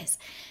about this.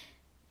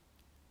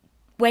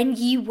 When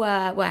you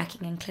were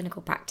working in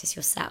clinical practice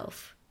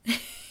yourself,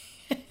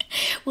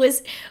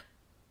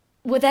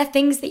 were there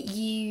things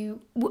that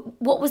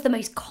what was the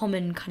most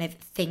common kind of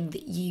thing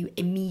that you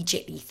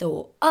immediately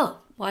thought,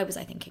 oh, why was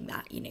I thinking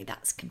that?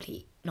 That's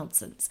complete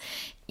nonsense.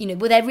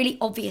 Were there really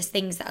obvious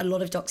things that a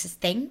lot of doctors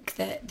think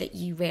that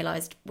you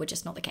realised were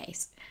just not the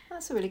case?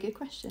 That's a really good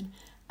question.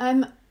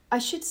 I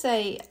should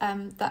say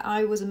that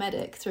I was a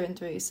medic through and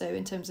through. So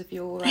in terms of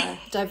your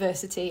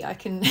diversity, I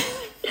can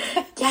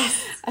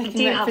yes, I can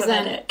do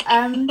represent.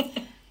 have a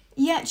medic.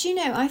 Yeah, do you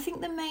know? I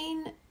think the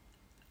main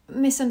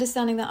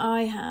misunderstanding that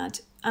I had,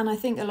 and I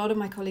think a lot of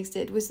my colleagues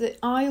did, was that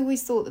I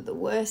always thought that the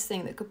worst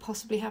thing that could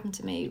possibly happen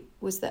to me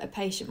was that a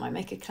patient might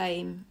make a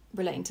claim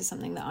relating to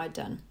something that I'd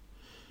done.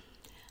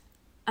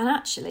 And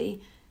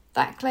actually,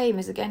 that claim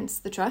is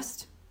against the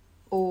trust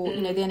or,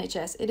 the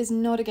NHS. It is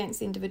not against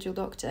the individual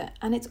doctor,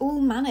 and it's all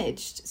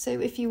managed. So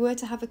if you were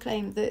to have a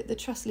claim, the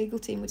trust legal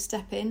team would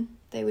step in.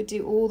 They would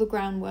do all the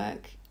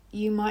groundwork.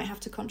 You might have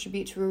to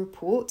contribute to a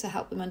report to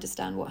help them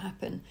understand what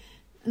happened.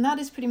 And that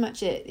is pretty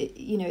much it.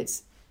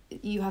 It's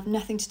you have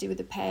nothing to do with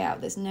the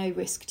payout. There's no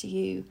risk to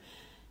you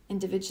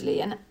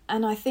individually.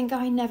 And I think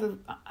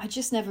I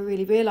just never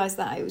really realised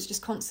that. It was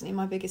just constantly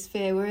my biggest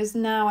fear. Whereas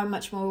now I'm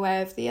much more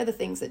aware of the other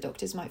things that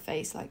doctors might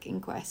face, like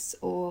inquests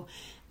or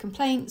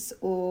complaints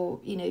or,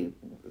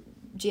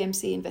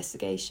 GMC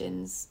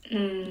investigations,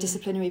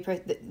 disciplinary.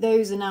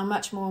 Those are now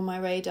much more on my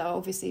radar,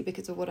 obviously,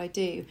 because of what I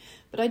do.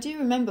 But I do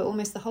remember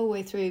almost the whole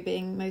way through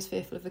being most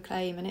fearful of a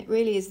claim. And it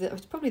really is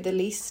it's probably the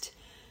least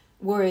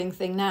worrying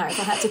thing now. If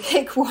I had to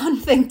pick one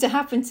thing to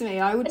happen to me,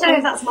 I would. I don't know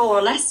if that's more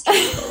or less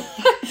true.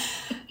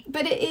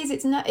 But it is.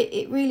 It's not.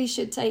 It really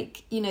should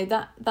take.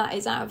 That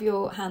is out of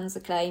your hands. A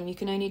claim. You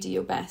can only do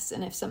your best.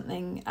 And if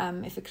something,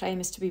 if a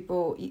claim is to be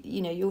brought,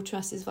 your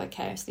trust is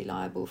vicariously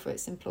liable for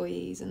its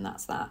employees, and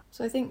that's that.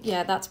 So I think,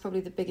 that's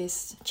probably the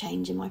biggest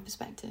change in my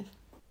perspective.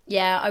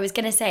 Yeah, I was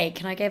going to say,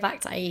 can I go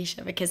back to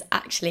Aisha? Because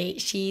actually,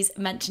 she's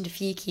mentioned a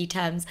few key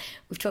terms.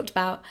 We've talked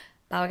about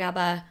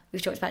Bawagaba,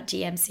 we've talked about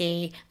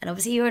GMC, and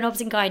obviously you're an obs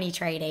and gynae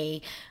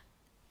trainee.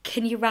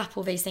 Can you wrap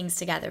all those things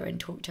together and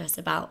talk to us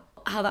about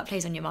how that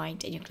plays on your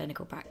mind in your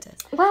clinical practice?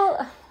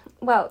 Well,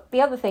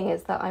 the other thing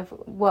is that I've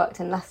worked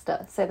in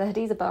Leicester, so the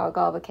Hadiza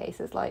Bawagaba case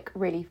is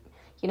really,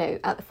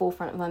 at the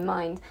forefront of my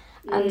mind.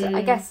 And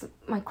I guess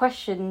my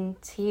question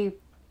to you,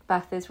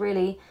 Beth, is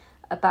really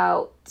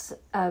about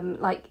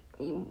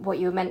what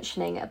you were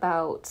mentioning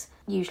about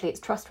usually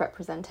it's trust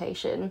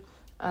representation.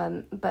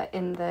 But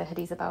in the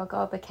Hadiza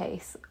Bawagaba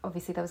case,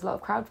 obviously there was a lot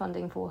of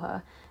crowdfunding for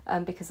her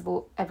because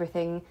of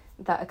everything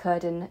that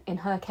occurred in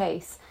her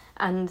case.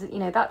 And,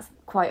 that's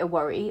quite a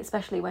worry,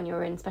 especially when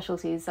you're in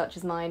specialties such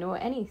as mine or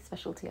any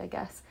specialty, I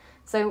guess.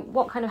 So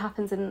what kind of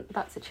happens in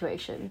that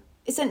situation?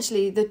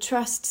 Essentially, the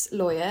trust's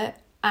lawyer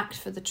act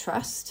for the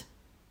trust.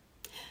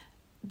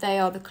 They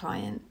are the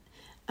client.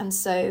 And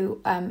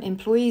so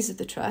employees of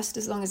the trust,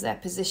 as long as their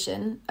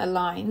position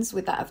aligns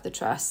with that of the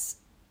trust,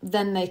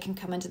 then they can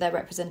come under their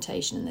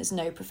representation and there's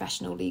no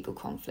professional legal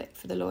conflict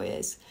for the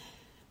lawyers.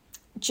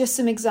 Just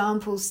some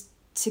examples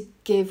to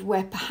give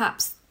where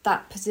perhaps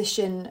that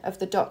position of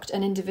the doctor,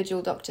 an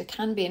individual doctor,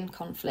 can be in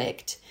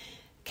conflict,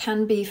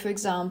 can be, for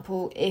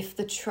example, if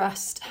the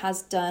trust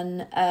has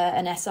done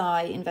an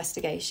SI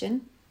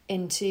investigation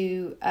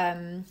into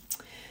an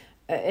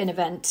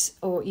event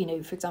or,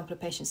 for example, a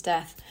patient's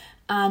death,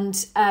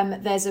 and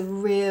there's a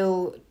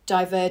real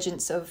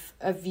divergence of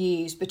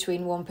views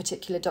between one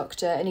particular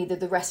doctor and either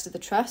the rest of the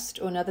trust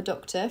or another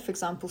doctor, for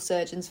example,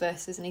 surgeons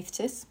versus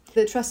anaesthetists.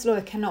 The trust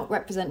lawyer cannot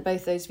represent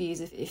both those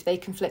views. If they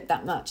conflict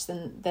that much,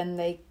 then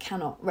they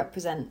cannot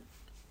represent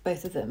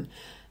both of them.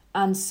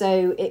 And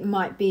so it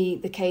might be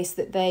the case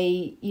that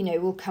they,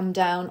 will come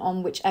down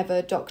on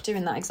whichever doctor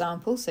in that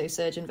example, so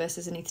surgeon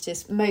versus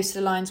anaesthetist, most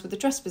aligns with the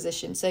trust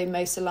position, so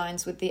most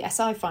aligns with the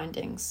SI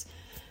findings.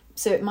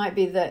 So it might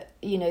be that,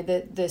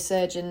 the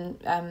surgeon,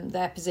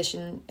 their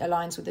position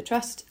aligns with the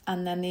trust,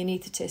 and then the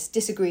anaesthetist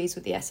disagrees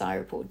with the SI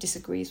report,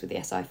 disagrees with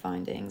the SI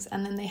findings,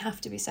 and then they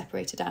have to be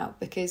separated out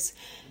because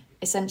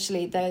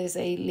essentially there is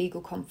a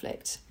legal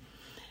conflict.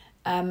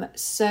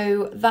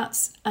 So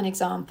that's an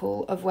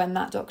example of when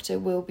that doctor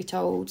will be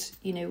told,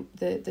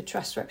 the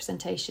trust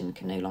representation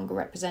can no longer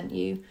represent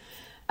you.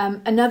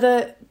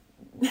 Another,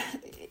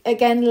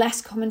 again,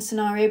 less common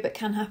scenario, but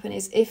can happen,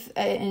 is if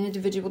an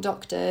individual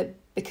doctor,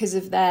 because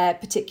of their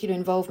particular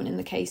involvement in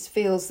the case,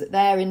 feels that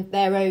they're in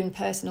their own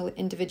personal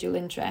individual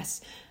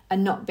interests are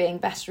not being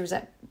best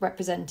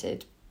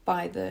represented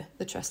by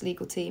the trust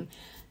legal team,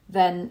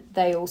 then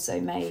they also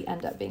may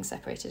end up being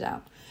separated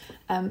out.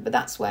 But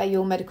that's where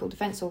your medical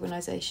defence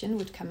organisation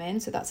would come in.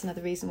 So that's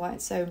another reason why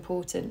it's so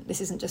important.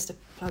 This isn't just a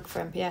plug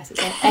for MPS.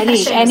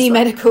 It's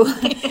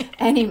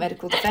any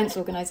medical defence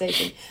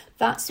organisation.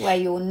 That's where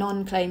your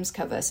non-claims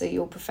cover, so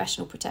your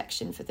professional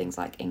protection for things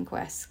like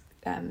inquests,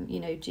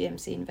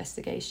 GMC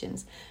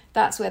investigations.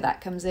 That's where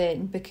that comes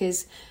in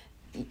because,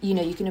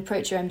 you can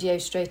approach your MDO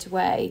straight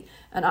away.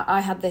 And I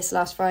had this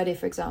last Friday,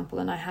 for example,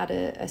 and I had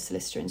a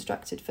solicitor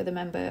instructed for the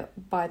member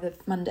by the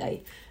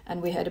Monday,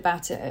 and we heard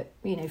about it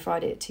at,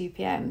 Friday at 2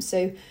 p.m.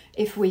 So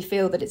if we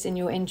feel that it's in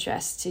your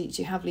interest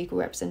to have legal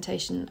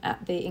representation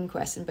at the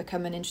inquest and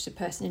become an interested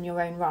person in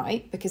your own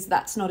right, because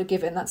that's not a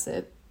given, that's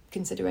a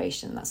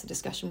consideration, that's a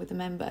discussion with the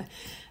member.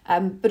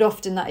 But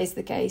often that is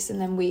the case, and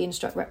then we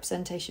instruct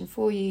representation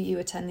for you. You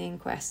attend the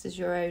inquest as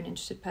your own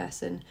interested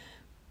person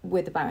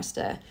with a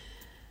barrister.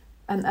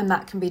 And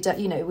that can be done.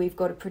 You know, we've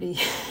got a pretty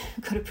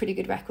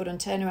good record on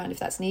turnaround if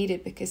that's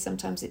needed, because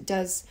sometimes it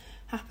does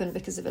happen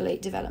because of a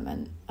late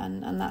development,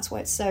 and that's why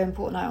it's so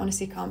important. I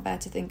honestly can't bear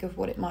to think of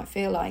what it might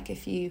feel like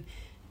if you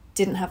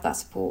didn't have that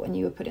support and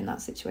you were put in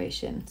that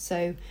situation.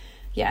 So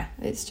yeah,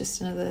 it's just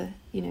another,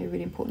 you know,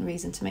 really important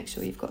reason to make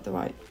sure you've got the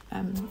right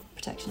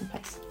protection in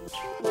place.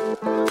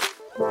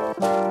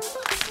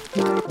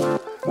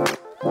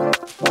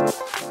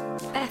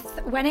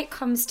 Beth, when it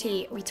comes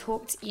to, we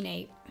talked, you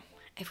know,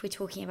 if we're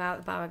talking about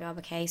the Bauer Garber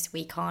case,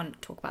 we can't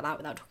talk about that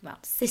without talking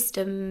about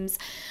systems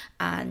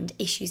and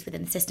issues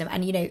within the system.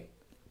 And, you know,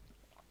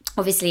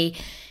 obviously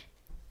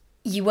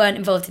you weren't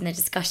involved in the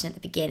discussion at the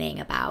beginning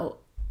about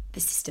the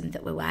system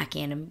that we're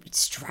working in and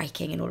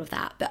striking and all of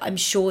that, but I'm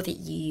sure that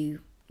you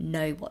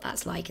know what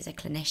that's like as a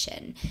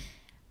clinician.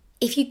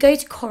 If you go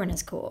to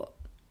coroner's court,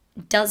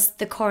 does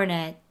the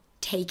coroner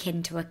take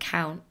into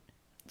account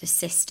the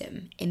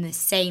system in the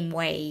same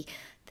way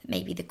that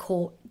maybe the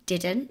court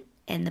didn't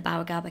in the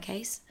Bauer Garber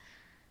case?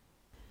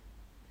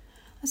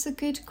 That's a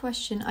good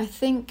question. I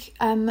think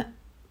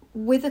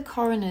with a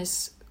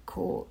coroner's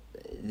court,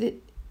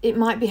 it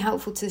might be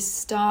helpful to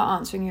start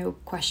answering your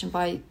question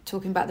by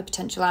talking about the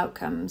potential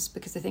outcomes,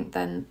 because I think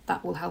then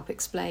that will help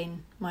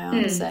explain my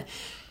answer.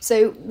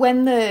 So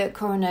when the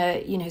coroner,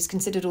 you know, has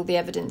considered all the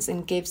evidence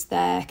and gives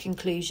their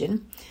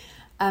conclusion,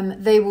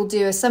 they will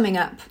do a summing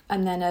up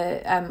and then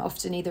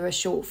often either a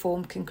short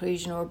form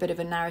conclusion or a bit of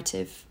a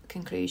narrative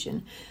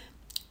conclusion.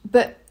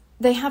 But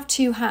they have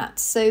two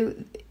hats. So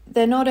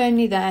they're not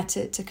only there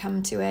to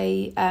come to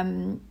a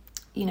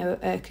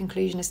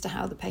conclusion as to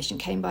how the patient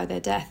came by their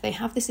death. They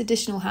have this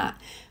additional hat,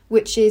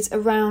 which is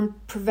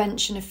around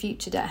prevention of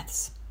future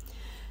deaths.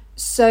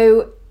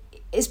 So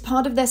as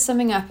part of their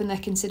summing up and their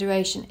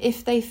consideration,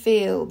 if they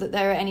feel that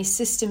there are any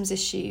systems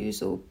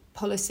issues or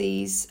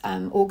policies,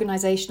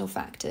 organisational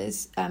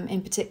factors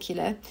in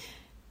particular,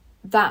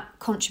 that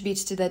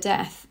contributed to their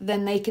death,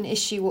 then they can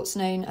issue what's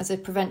known as a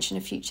prevention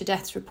of future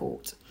deaths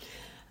report.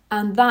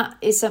 And that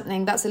is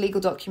something, that's a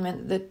legal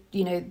document that,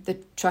 you know, the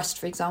trust,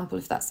 for example,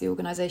 if that's the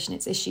organisation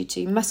it's issued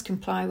to, must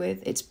comply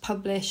with. It's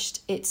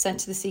published, it's sent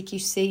to the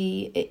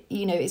CQC.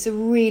 It's a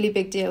really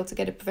big deal to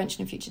get a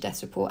prevention of future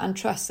deaths report, and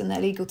trusts and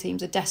their legal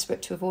teams are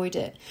desperate to avoid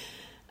it.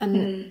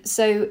 And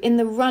so in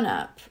the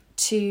run-up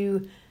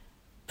to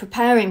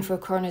preparing for a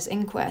coroner's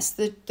inquest,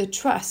 the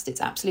trust,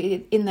 it's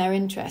absolutely in their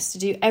interest to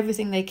do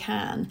everything they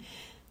can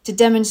to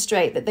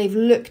demonstrate that they've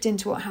looked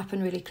into what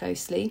happened really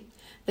closely.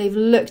 They've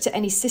looked at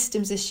any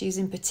systems issues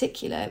in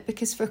particular,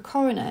 because for a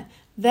coroner,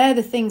 they're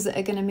the things that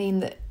are going to mean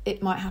that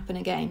it might happen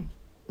again.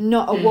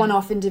 Not a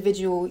one-off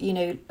individual, you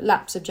know,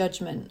 lapse of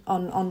judgment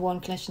on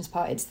one clinician's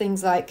part. It's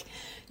things like,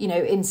 you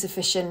know,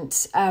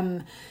 insufficient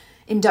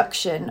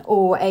induction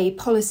or a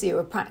policy or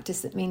a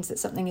practice that means that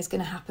something is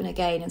going to happen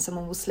again and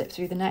someone will slip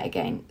through the net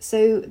again.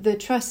 So the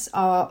trusts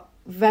are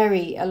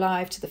very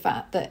alive to the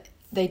fact that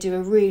they do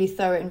a really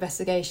thorough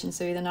investigation,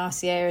 so either an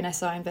RCA or an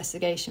SI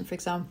investigation, for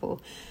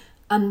example,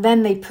 and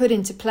then they put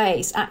into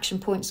place action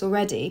points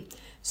already,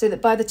 so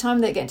that by the time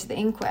they get to the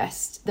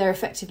inquest, they're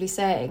effectively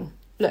saying,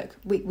 look,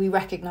 we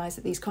recognise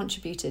that these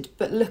contributed,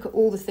 but look at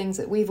all the things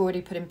that we've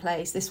already put in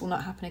place. This will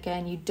not happen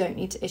again. You don't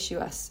need to issue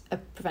us a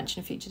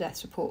prevention of future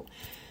deaths report.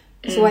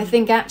 So I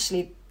think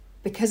actually,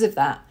 because of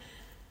that,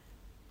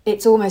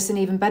 it's almost an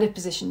even better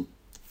position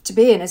to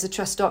be in as a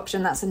trust doctor,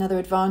 and that's another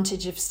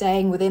advantage of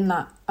staying within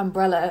that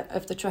umbrella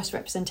of the trust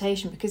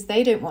representation, because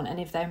they don't want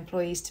any of their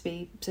employees to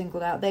be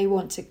singled out. They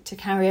want to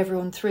carry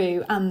everyone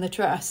through, and the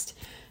trust,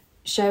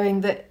 showing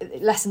that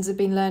lessons have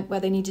been learnt where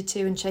they needed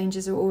to and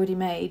changes are already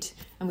made.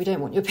 And we don't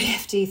want your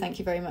PFD, thank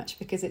you very much,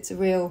 because it's a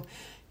real,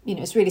 you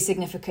know, it's really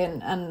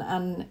significant,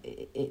 and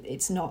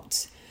it's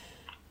not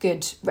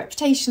good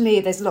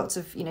reputationally. There's lots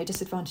of, you know,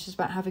 disadvantages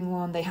about having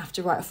one. They have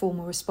to write a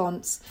formal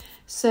response.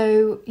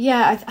 So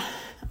yeah,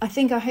 I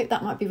hope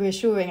that might be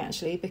reassuring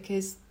actually,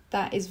 because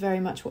that is very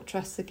much what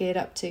trusts are geared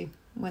up to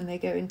when they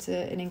go into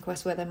an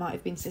inquest where there might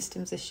have been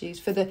systems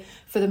issues. For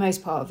the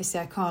most part,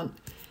 obviously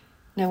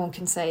no one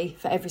can say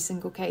for every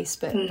single case,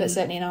 but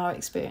certainly in our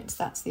experience,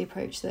 that's the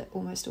approach that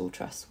almost all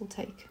trusts will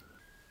take.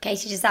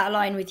 Katie, does that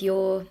align with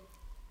your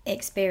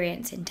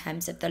experience in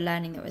terms of the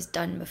learning that was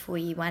done before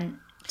you went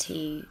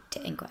to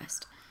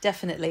inquest?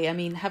 Definitely. I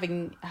mean,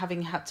 having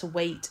had to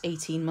wait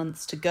 18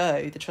 months to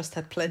go, the trust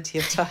had plenty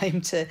of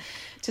time to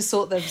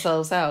sort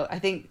themselves out. I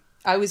think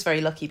I was very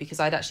lucky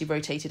because I'd actually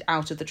rotated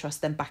out of the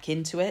trust, then back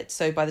into it.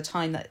 So by the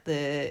time that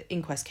the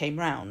inquest came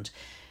round,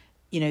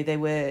 you know, they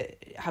were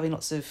having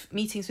lots of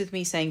meetings with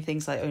me saying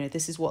things like, oh no,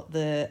 this is what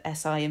the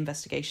SI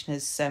investigation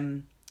has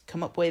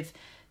come up with.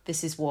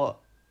 This is what,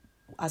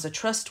 as a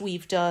trust,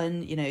 we've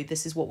done. You know,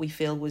 this is what we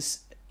feel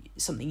was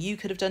something you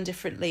could have done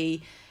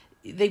differently.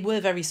 They were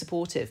very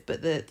supportive,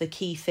 but the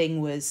key thing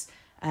was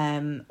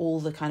all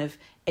the kind of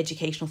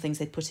educational things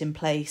they'd put in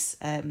place.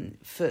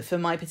 For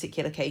my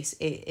particular case,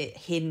 it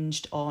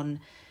hinged on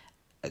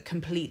a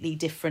completely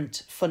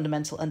different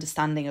fundamental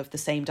understanding of the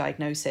same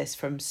diagnosis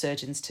from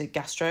surgeons to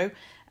gastro.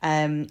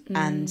 And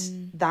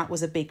that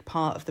was a big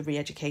part of the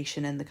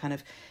re-education and the kind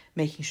of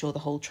making sure the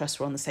whole trust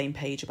were on the same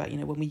page about,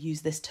 when we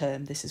use this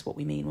term, this is what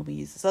we mean. When we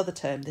use this other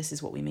term, this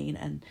is what we mean.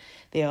 And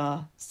they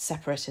are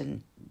separate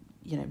and,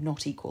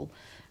 not equal.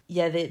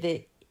 Yeah,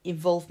 the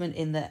involvement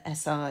in the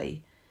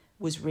SI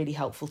was really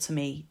helpful to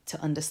me to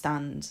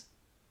understand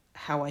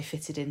how I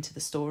fitted into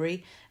the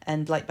story.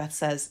 And like Beth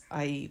says,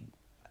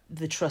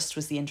 the trust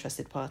was the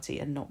interested party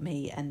and not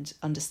me, and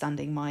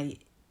understanding my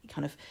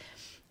kind of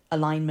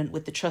alignment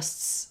with the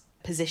trust's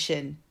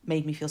position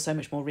made me feel so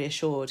much more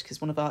reassured, because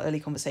one of our early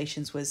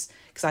conversations was,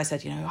 because I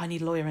said, I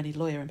need a lawyer,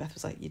 and Beth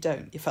was like, you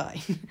don't, you're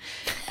fine.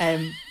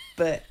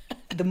 But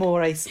the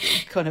more I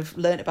kind of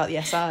learnt about the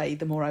SI,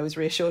 the more I was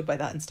reassured by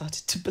that and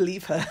started to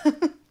believe her.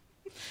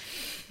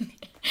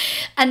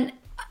 And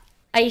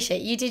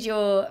Aisha, you did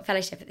your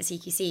fellowship at the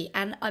CQC,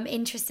 and I'm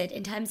interested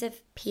in terms of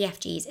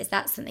PFGs, is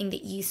that something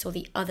that you saw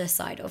the other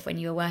side of when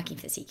you were working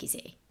for the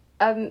CQC?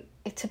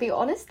 To be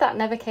honest, that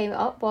never came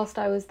up whilst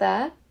I was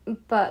there.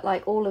 But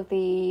like all of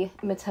the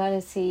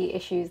maternity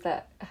issues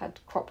that had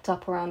cropped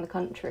up around the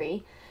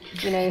country,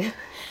 I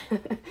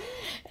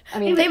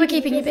mean, they were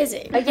keeping you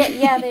busy.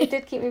 Yeah, they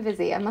did keep me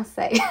busy, I must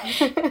say.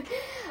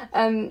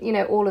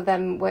 All of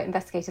them were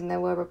investigated, and there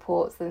were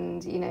reports,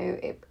 and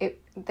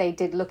they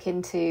did look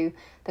into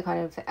the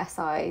kind of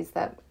SIs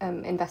that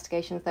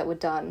investigations that were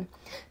done.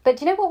 But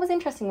what was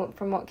interesting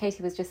from what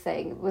Katie was just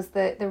saying was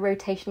the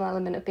rotational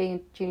element of being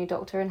a junior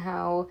doctor, and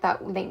how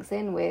that links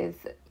in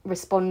with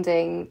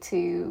responding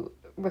to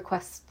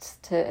requests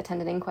to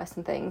attend an inquest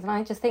and things. And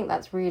I just think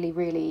that's really,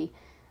 really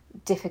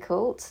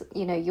difficult.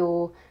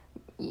 You're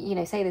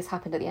say this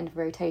happened at the end of a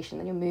rotation,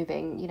 then you're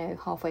moving,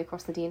 halfway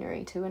across the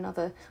deanery to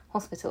another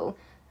hospital.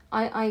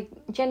 I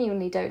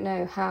genuinely don't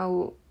know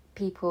how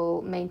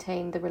people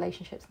maintain the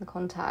relationships and the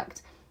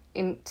contact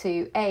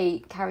to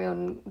carry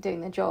on doing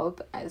their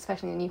job,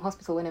 especially in a new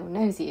hospital where no one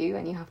knows you,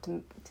 and you have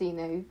to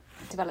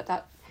develop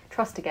that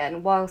trust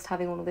again whilst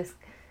having all of this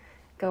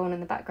go on in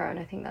the background.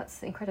 I think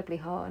that's incredibly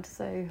hard.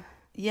 So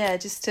yeah,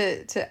 just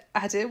to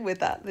add in with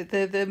that,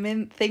 the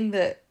main thing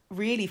that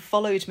really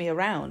followed me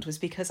around was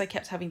because I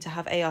kept having to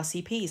have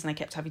ARCPs, and I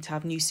kept having to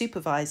have new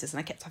supervisors, and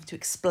I kept having to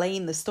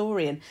explain the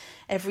story, and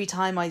every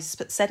time I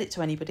said it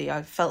to anybody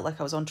I felt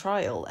like I was on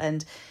trial.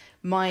 And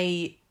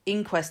my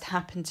inquest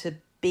happened to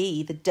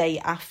be the day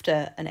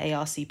after an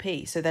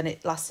ARCP, so then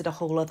it lasted a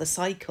whole other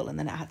cycle, and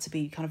then it had to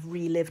be kind of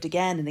relived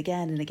again and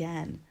again and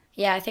again.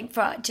 Yeah, I think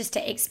just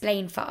to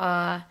explain for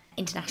our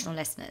international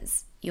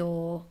listeners,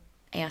 your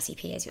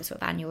ARCP is your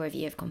sort of annual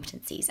review of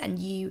competencies,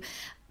 and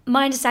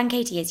my understanding,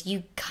 Katie, is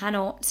you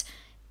cannot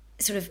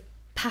sort of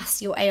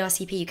pass your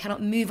ARCP, you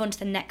cannot move on to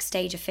the next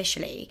stage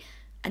officially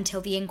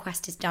until the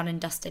inquest is done and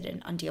dusted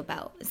and under your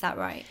belt. Is that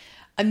right?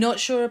 I'm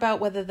not sure about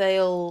whether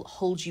they'll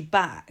hold you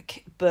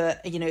back, but,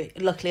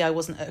 luckily I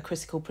wasn't at a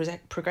critical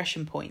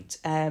progression point.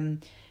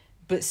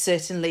 But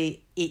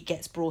certainly it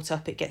gets brought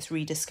up, it gets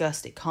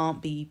rediscussed, it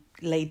can't be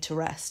laid to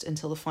rest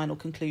until the final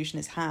conclusion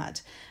is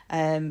had.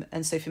 And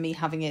so for me,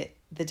 having it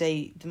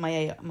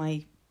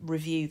my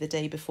review the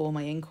day before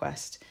my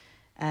inquest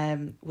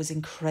was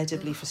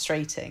incredibly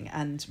frustrating,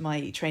 and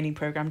my training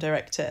programme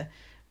director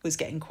was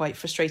getting quite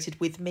frustrated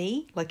with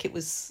me, like it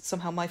was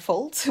somehow my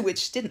fault,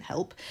 which didn't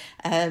help.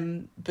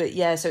 But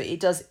yeah, so it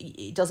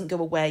doesn't go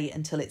away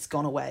until it's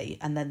gone away,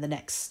 and then the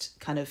next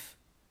kind of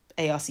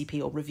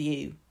ARCP or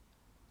review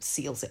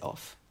seals it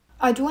off.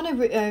 I'd want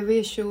to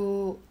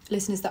reassure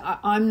listeners that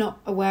I'm not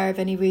aware of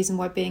any reason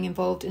why being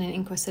involved in an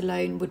inquest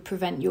alone would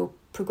prevent your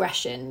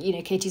progression.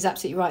 Katie's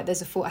absolutely right.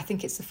 There's I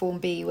think it's the Form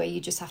B, where you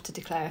just have to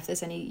declare if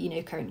there's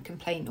any current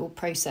complaint or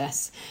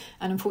process.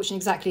 And unfortunately,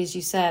 exactly as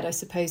you said, I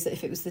suppose that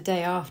if it was the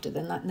day after,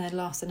 then that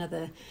lasts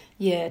another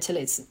year till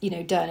it's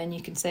done, and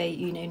you can say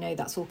no,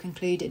 that's all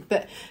concluded.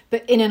 But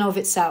in and of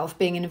itself,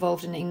 being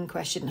involved in an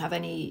inquest shouldn't have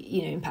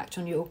any impact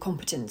on your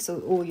competence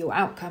or your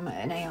outcome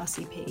at an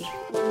ARCP.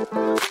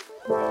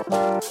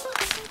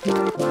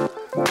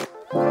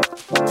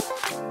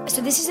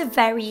 So this is a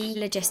very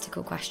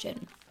logistical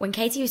question. When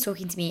Katie was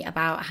talking to me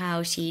about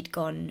how she'd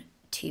gone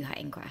to her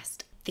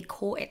inquest, the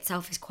court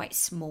itself is quite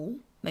small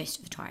most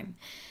of the time.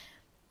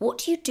 What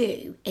do you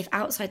do if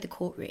outside the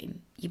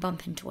courtroom you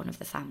bump into one of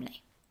the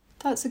family?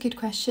 That's a good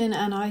question,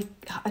 and I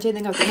don't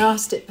think I've been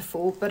asked it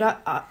before,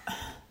 but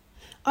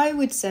I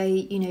would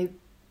say,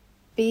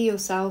 be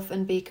yourself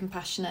and be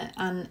compassionate,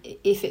 and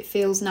if it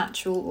feels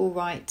natural or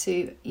right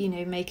to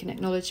make an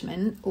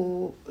acknowledgement,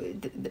 or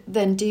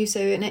then do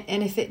so,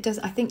 and if it does,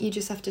 I think you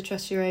just have to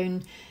trust your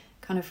own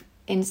kind of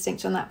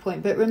instinct on that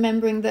point, but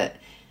remembering that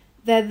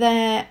they're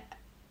there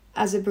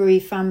as a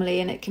bereaved family,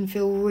 and it can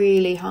feel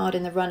really hard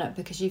in the run-up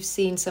because you've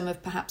seen some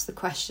of perhaps the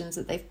questions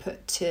that they've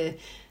put to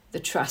the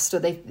trust,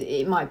 or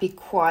it might be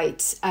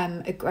quite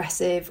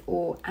aggressive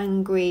or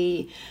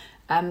angry.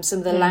 Some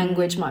of the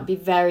language might be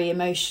very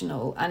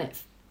emotional, and it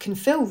can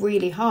feel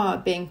really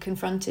hard being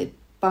confronted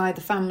by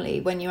the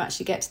family when you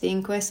actually get to the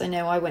inquest. I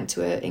know I went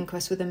to an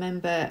inquest with a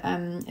member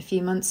a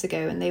few months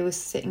ago, and they were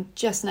sitting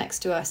just next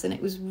to us, and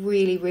it was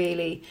really,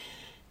 really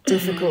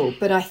difficult,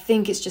 but I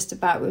think it's just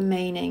about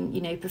remaining,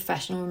 you know,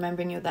 professional,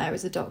 remembering you're there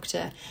as a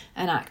doctor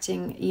and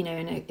acting, you know,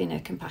 in a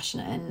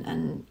compassionate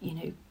and you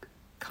know,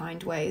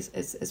 kind way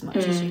as much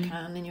as you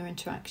can in your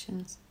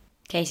interactions.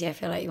 Katie, I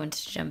feel like you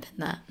wanted to jump in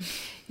there.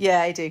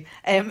 Yeah, I do.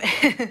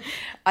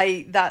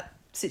 That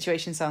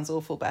situation sounds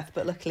awful, Beth,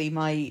 but luckily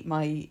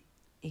my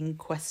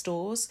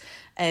inquestors,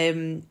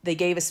 they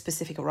gave us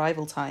specific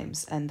arrival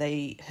times and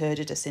they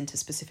herded us into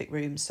specific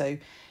rooms. So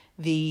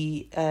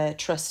the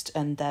trust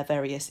and their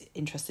various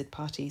interested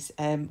parties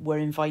were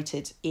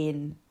invited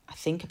in, I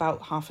think,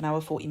 about half an hour,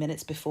 40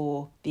 minutes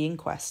before the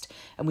inquest,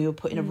 and we were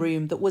put in a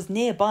room that was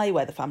nearby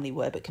where the family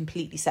were, but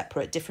completely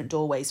separate, different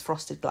doorways,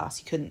 frosted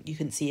glass. You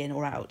couldn't see in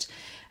or out.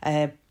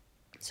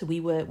 So we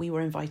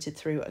were invited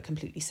through at a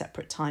completely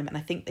separate time, and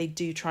I think they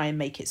do try and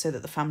make it so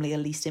that the family are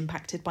least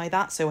impacted by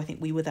that. So I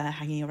think we were there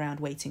hanging around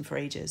waiting for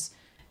ages.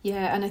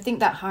 Yeah, and I think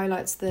that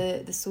highlights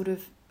the sort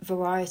of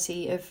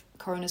variety of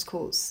coroners'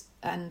 courts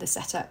and the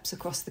setups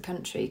across the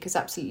country, because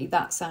absolutely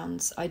that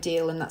sounds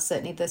ideal, and that's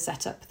certainly the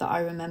setup that I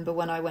remember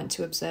when I went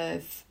to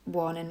observe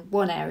one in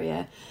one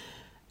area,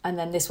 and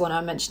then this one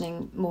I'm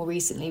mentioning more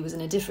recently was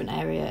in a different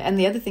area. And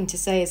the other thing to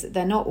say is that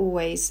they're not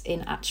always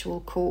in actual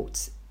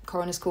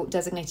coroners' court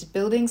designated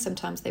buildings.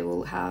 Sometimes they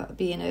will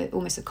be in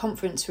almost a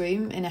conference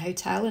room in a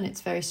hotel, and it's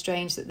very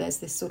strange that there's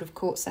this sort of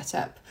court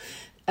setup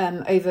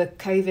over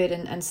COVID,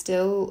 and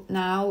still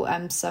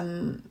now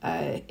some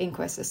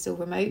inquests are still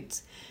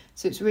remote.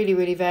 So it's really,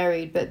 really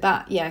varied. But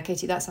that, yeah,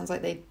 Katie, that sounds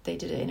like they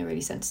did it in a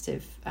really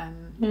sensitive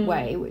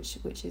way,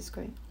 which is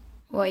great.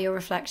 What are your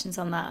reflections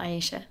on that,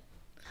 Aisha?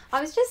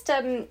 I was just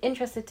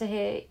interested to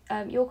hear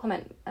your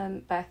comment,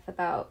 Beth,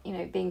 about, you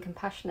know, being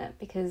compassionate,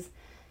 because,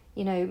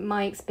 you know,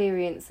 my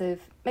experience of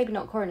maybe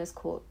not coroner's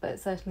court, but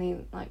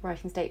certainly like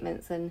writing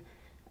statements and,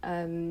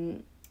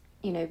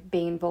 you know,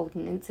 being involved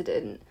in an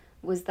incident,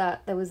 was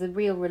that there was a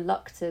real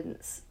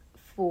reluctance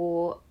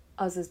for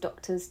us as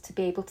doctors to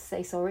be able to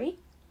say sorry.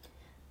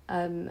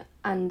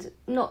 And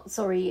not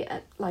sorry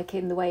like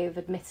in the way of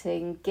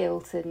admitting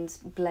guilt and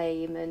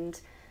blame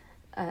and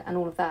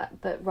all of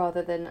that, but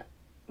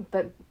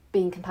but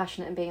being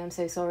compassionate and being, I'm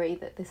so sorry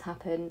that this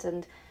happened,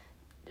 and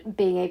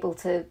being able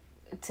to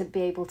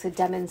be able to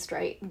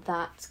demonstrate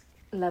that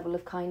level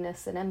of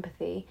kindness and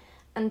empathy,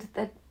 and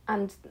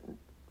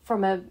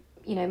from a,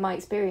 you know, my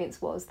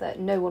experience was that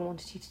no one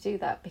wanted you to do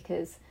that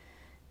because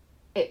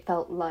it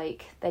felt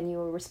like then you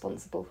were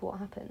responsible for what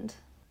happened.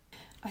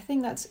 I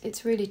think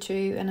it's really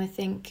true, and I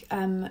think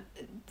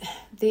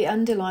the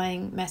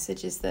underlying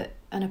message is that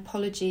an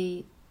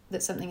apology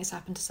that something has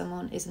happened to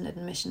someone is an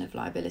admission of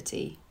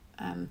liability.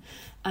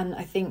 And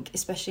I think,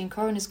 especially in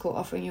coroner's court,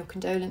 offering your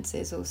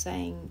condolences or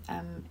saying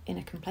in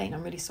a complaint,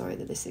 I'm really sorry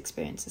that this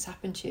experience has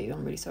happened to you,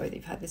 I'm really sorry that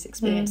you've had this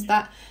experience,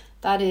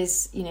 that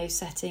is, you know,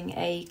 setting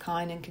a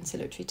kind and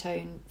conciliatory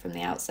tone from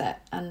the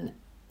outset, and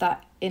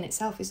that in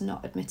itself is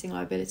not admitting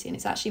liability, and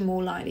it's actually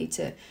more likely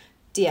to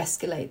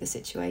de-escalate the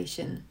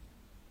situation,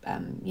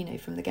 you know,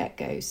 from the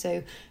get-go.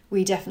 So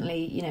we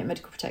definitely, you know,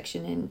 medical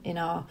protection in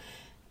our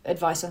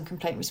advice on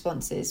complaint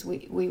responses,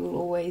 we will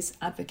always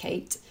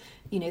advocate,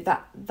 you know,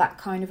 that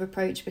kind of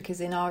approach,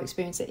 because in our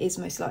experience it is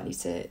most likely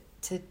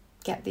to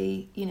get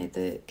the, you know,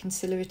 the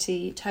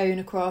conciliatory tone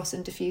across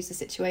and diffuse the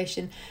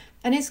situation.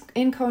 And it's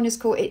in coroner's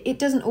court, it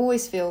doesn't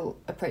always feel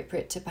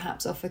appropriate to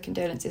perhaps offer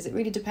condolences. It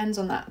really depends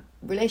on that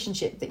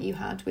relationship that you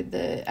had with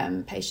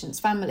the patient's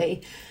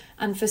family.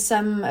 And for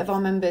some of our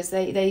members,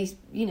 they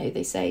you know,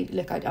 they say,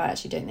 look, I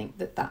actually don't think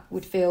that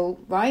would feel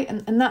right,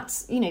 and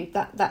that's, you know,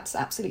 that's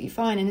absolutely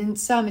fine. And in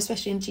some,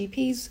 especially in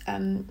GPs,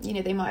 you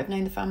know, they might have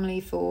known the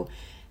family for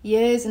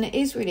years, and it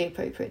is really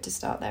appropriate to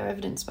start their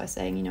evidence by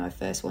saying, you know, I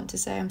first want to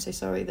say I'm so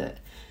sorry that,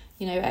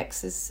 you know,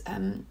 X has,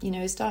 you know,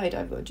 has died.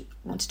 I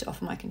wanted to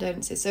offer my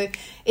condolences. So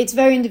it's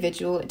very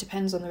individual. It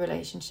depends on the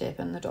relationship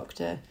and the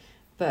doctor,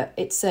 but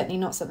it's certainly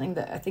not something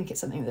that, I think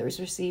it's something that is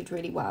received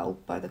really well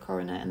by the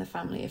coroner and the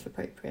family if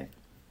appropriate.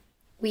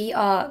 We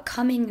are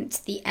coming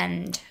to the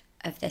end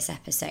of this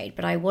episode,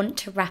 but I want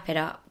to wrap it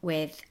up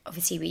with,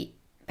 obviously,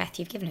 Beth,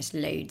 you've given us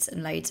loads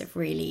and loads of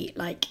really,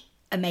 like,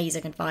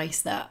 amazing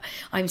advice that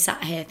I'm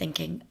sat here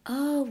thinking,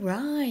 oh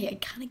right, I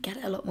kind of get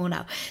it a lot more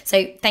now,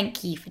 so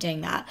thank you for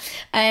doing that.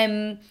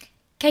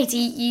 Katie,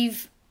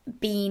 you've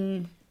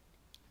been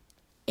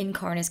in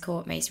coroner's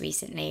court most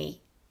recently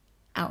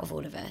out of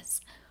all of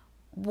us.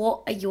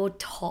 What are your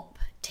top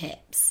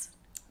tips,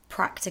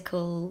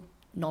 practical,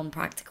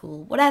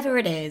 non-practical, whatever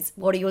it is?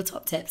 What are your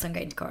top tips on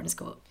going to coroner's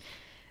court?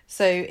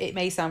 So it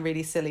may sound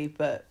really silly,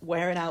 but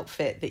wear an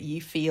outfit that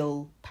you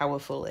feel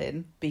powerful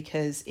in,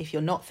 because if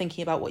you're not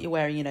thinking about what you're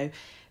wearing, you know,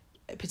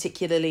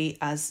 particularly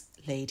as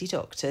lady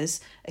doctors,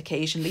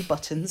 occasionally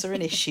buttons are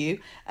an issue.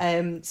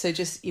 So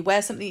just you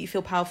wear something that you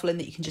feel powerful in,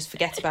 that you can just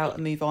forget about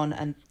and move on,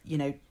 and, you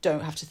know,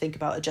 don't have to think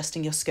about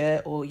adjusting your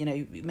skirt or, you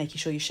know, making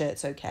sure your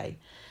shirt's okay.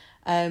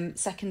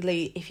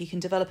 Secondly, if you can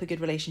develop a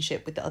good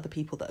relationship with the other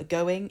people that are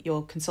going,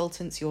 your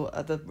consultants, your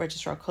other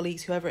registrar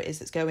colleagues, whoever it is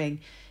that's going,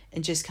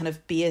 and just kind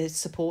of be a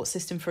support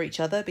system for each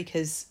other,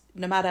 because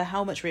no matter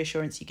how much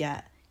reassurance you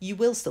get, you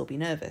will still be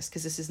nervous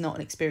because this is not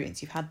an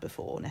experience you've had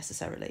before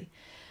necessarily.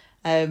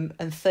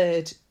 And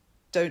third,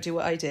 don't do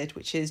what I did,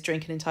 which is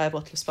drink an entire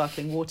bottle of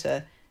sparkling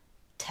water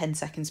 10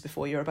 seconds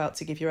before you're about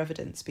to give your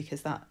evidence,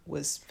 because that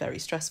was very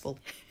stressful.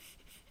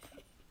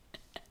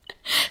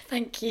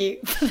 Thank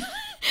you.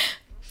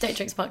 Don't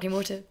drink sparkling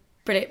water.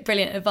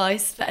 Brilliant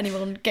advice for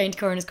anyone going to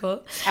coroner's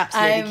court.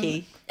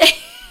 Absolutely key.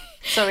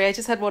 Sorry, I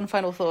just had one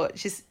final thought.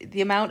 Just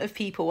the amount of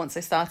people, once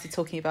I started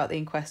talking about the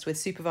inquest with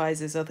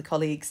supervisors, other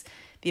colleagues,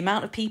 the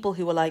amount of people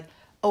who were like,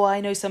 oh,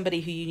 I know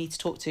somebody who you need to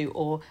talk to,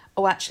 or,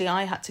 oh, actually,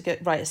 I had to go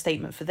write a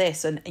statement for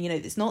this. And you know,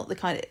 it's not the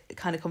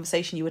kind of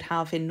conversation you would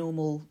have in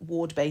normal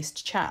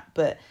ward-based chat,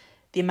 but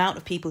the amount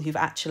of people who've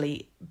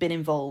actually been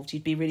involved,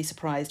 you'd be really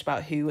surprised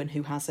about who and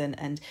who hasn't.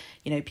 And,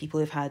 you know, people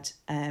who've had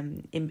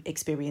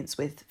experience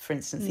with, for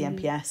instance, the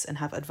MPS and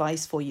have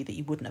advice for you that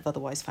you wouldn't have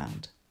otherwise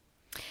found.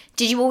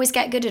 Did you always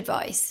get good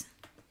advice?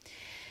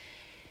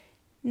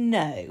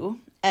 No.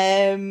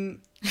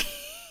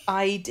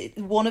 I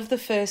did. One of the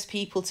first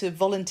people to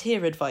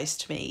volunteer advice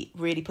to me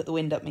really put the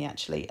wind up me,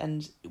 actually,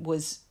 and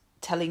was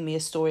telling me a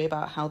story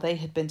about how they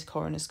had been to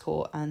coroner's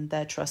court and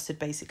their trust had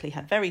basically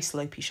had very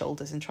slopey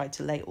shoulders and tried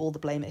to lay all the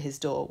blame at his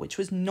door, which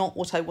was not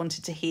what I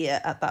wanted to hear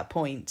at that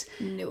point.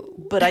 No.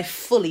 But I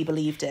fully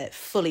believed it,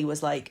 fully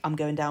was like, I'm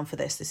going down for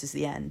this, this is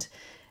the end.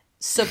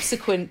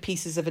 Subsequent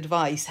pieces of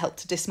advice helped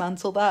to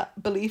dismantle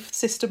that belief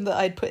system that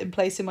I'd put in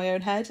place in my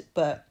own head,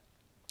 but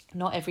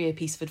not every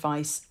piece of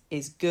advice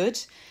is good.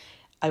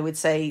 I would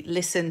say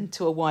listen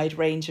to a wide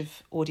range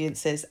of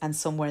audiences, and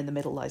somewhere in the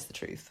middle lies the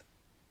truth.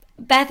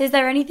 Beth, is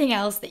there anything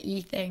else that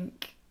you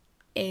think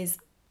is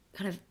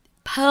kind of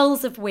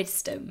pearls of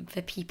wisdom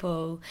for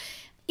people,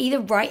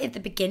 either right at the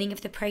beginning of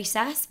the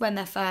process when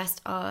they're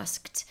first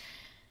asked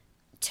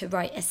to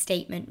write a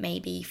statement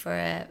maybe for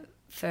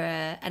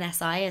an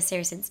SI, a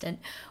serious incident,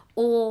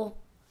 or,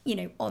 you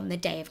know, on the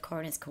day of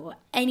coroner's court,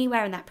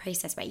 anywhere in that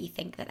process where you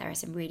think that there are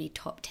some really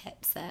top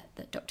tips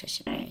that doctors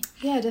should know?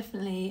 Yeah,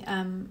 definitely.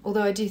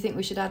 Although I do think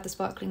we should add the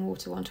sparkling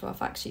water one to our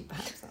fact sheet,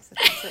 perhaps. That's a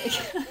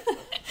classic.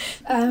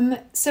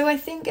 So I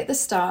think at the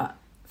start,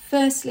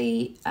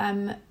 firstly,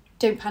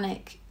 don't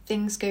panic.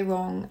 Things go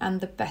wrong,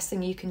 and the best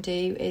thing you can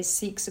do is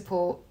seek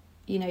support,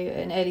 you know, at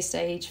an early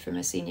stage from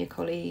a senior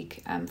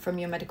colleague, from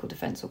your medical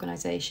defence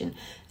organisation,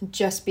 and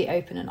just be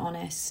open and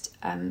honest.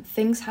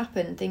 Things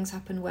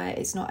happen where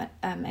it's not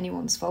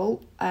anyone's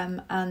fault,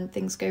 and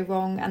things go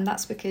wrong, and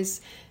that's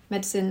because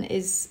medicine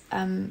is,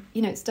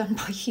 you know, it's done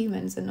by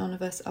humans, and none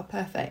of us are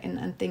perfect,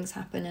 and things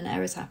happen and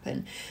errors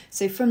happen.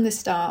 So from the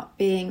start,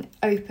 being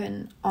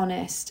open,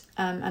 honest,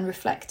 and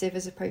reflective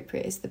as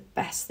appropriate is the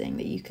best thing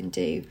that you can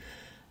do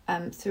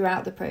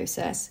throughout the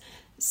process.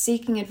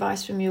 Seeking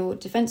advice from your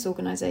defence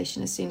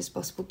organisation as soon as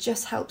possible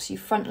just helps you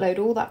front load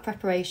all that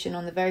preparation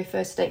on the very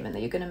first statement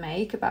that you're going to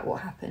make about what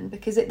happened,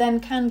 because it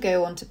then can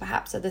go on to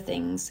perhaps other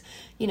things,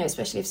 you know,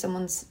 especially if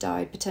someone's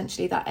died,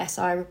 potentially that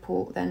SI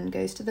report then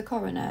goes to the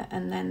coroner,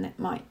 and then it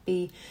might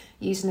be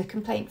using a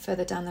complaint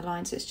further down the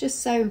line. So it's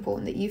just so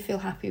important that you feel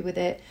happy with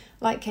it.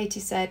 Like Katie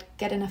said,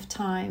 get enough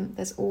time.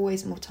 There's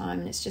always more time,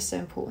 and it's just so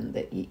important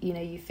that you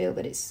know, you feel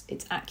that it's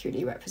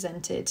accurately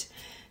represented,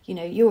 you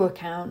know, your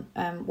account,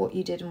 what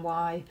you did and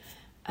why.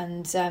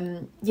 And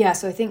so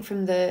I think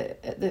from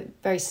at the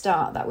very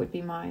start, that would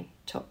be my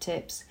top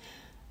tips.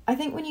 I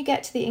think when you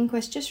get to the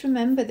inquest, just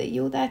remember that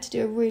you're there to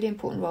do a really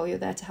important role. You're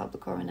there to help the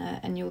coroner,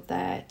 and you're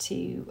there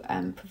to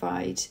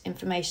provide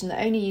information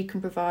that only you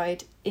can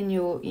provide in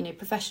your, you know,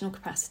 professional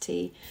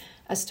capacity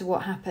as to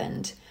what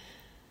happened.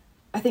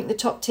 I think the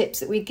top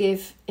tips that we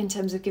give in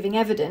terms of giving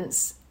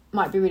evidence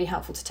might be really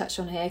helpful to touch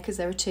on here, because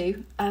there are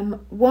two.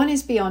 One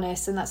is be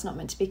honest, and that's not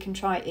meant to be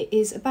contrite. It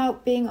is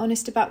about being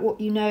honest about what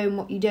you know and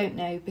what you don't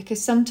know,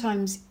 because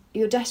sometimes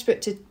you're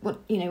desperate to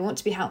want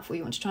to be helpful,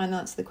 you want to try and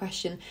answer the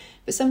question,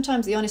 but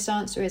sometimes the honest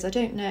answer is I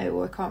don't know,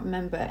 or I can't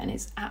remember, and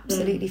it's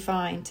absolutely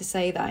fine to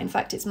say that. In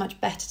fact, it's much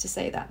better to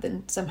say that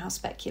than somehow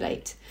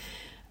speculate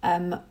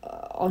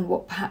on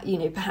what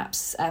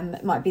perhaps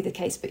might be the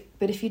case.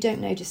 But if you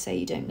don't know, just say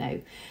you don't know.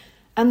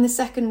 And the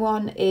second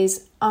one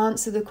is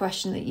answer the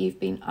question that you've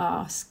been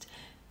asked.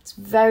 It's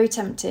very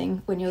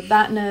tempting when you're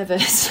that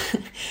nervous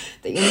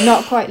that you're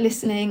not quite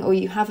listening, or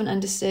you haven't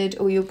understood,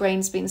 or your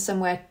brain's been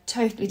somewhere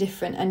totally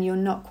different and you're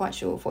not quite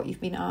sure of what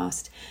you've been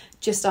asked.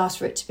 Just ask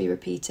for it to be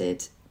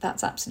repeated.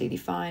 That's absolutely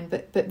fine.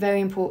 But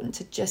very important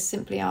to just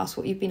simply ask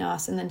what you've been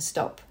asked and then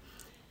stop.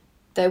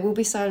 There will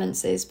be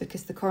silences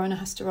because the coroner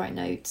has to write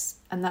notes,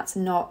 and that's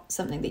not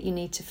something that you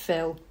need to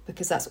fill,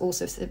 because that's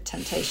also a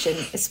temptation,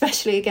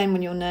 especially again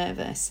when you're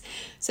nervous.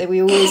 So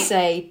we always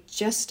say,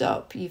 just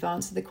stop, you've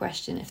answered the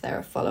question. If there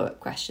are follow-up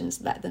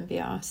questions, let them be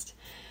asked.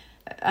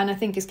 And I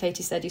think, as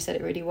Katie said, you said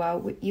it really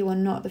well, you are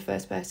not the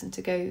first person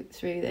to go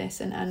through this,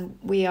 and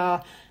we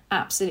are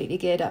absolutely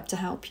geared up to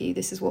help you.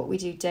 This is what we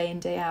do day in,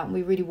 day out, and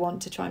we really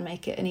want to try and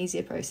make it an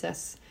easier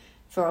process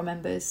for our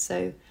members.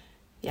 So,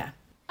 yeah.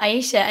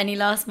 Aisha, any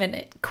last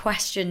minute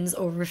questions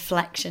or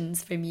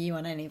reflections from you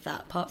on any of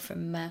that, apart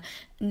from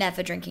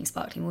never drinking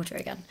sparkling water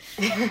again?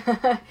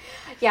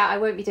 Yeah, I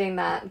won't be doing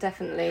that,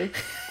 definitely.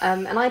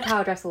 And I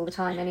power dress all the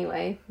time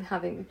anyway,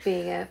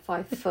 being a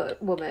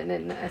 5-foot woman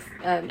in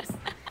a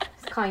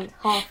kind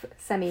half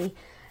semi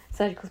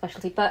surgical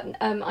specialty. But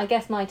I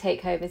guess my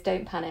take home is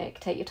don't panic,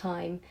 take your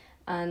time,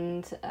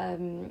 and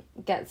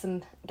get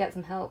some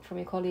help from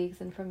your colleagues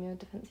and from your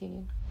defence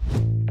union.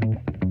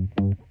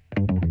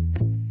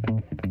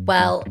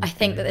 Well, I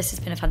think that this has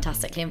been a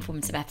fantastically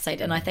informative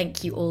episode, and I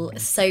thank you all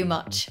so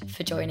much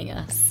for joining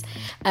us.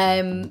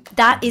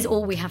 That is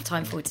all we have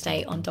time for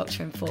today on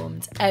Dr.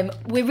 Informed.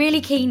 We're really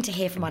keen to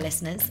hear from our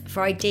listeners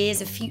for ideas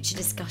of future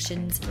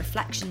discussions,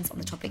 reflections on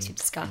the topics we've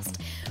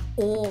discussed,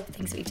 or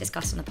things that we've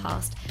discussed in the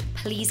past.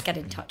 Please get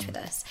in touch with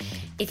us.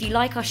 If you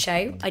like our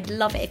show, I'd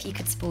love it if you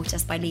could support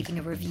us by leaving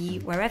a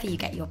review wherever you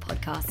get your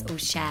podcasts, or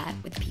share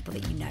with the people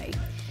that you know.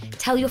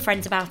 Tell your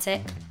friends about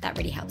it. That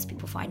really helps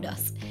people find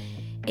us.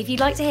 If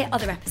you'd like to hear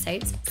other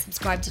episodes,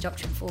 subscribe to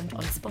Dr. Informed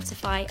on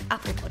Spotify,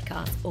 Apple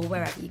Podcasts, or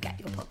wherever you get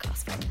your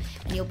podcasts from,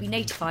 and you'll be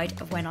notified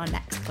of when our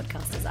next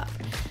podcast is up.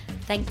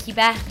 Thank you,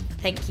 Beth.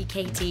 Thank you,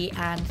 Katie.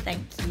 And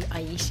thank you,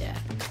 Aisha.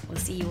 We'll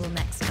see you all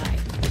next time.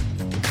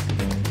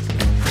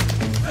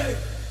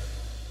 Hey!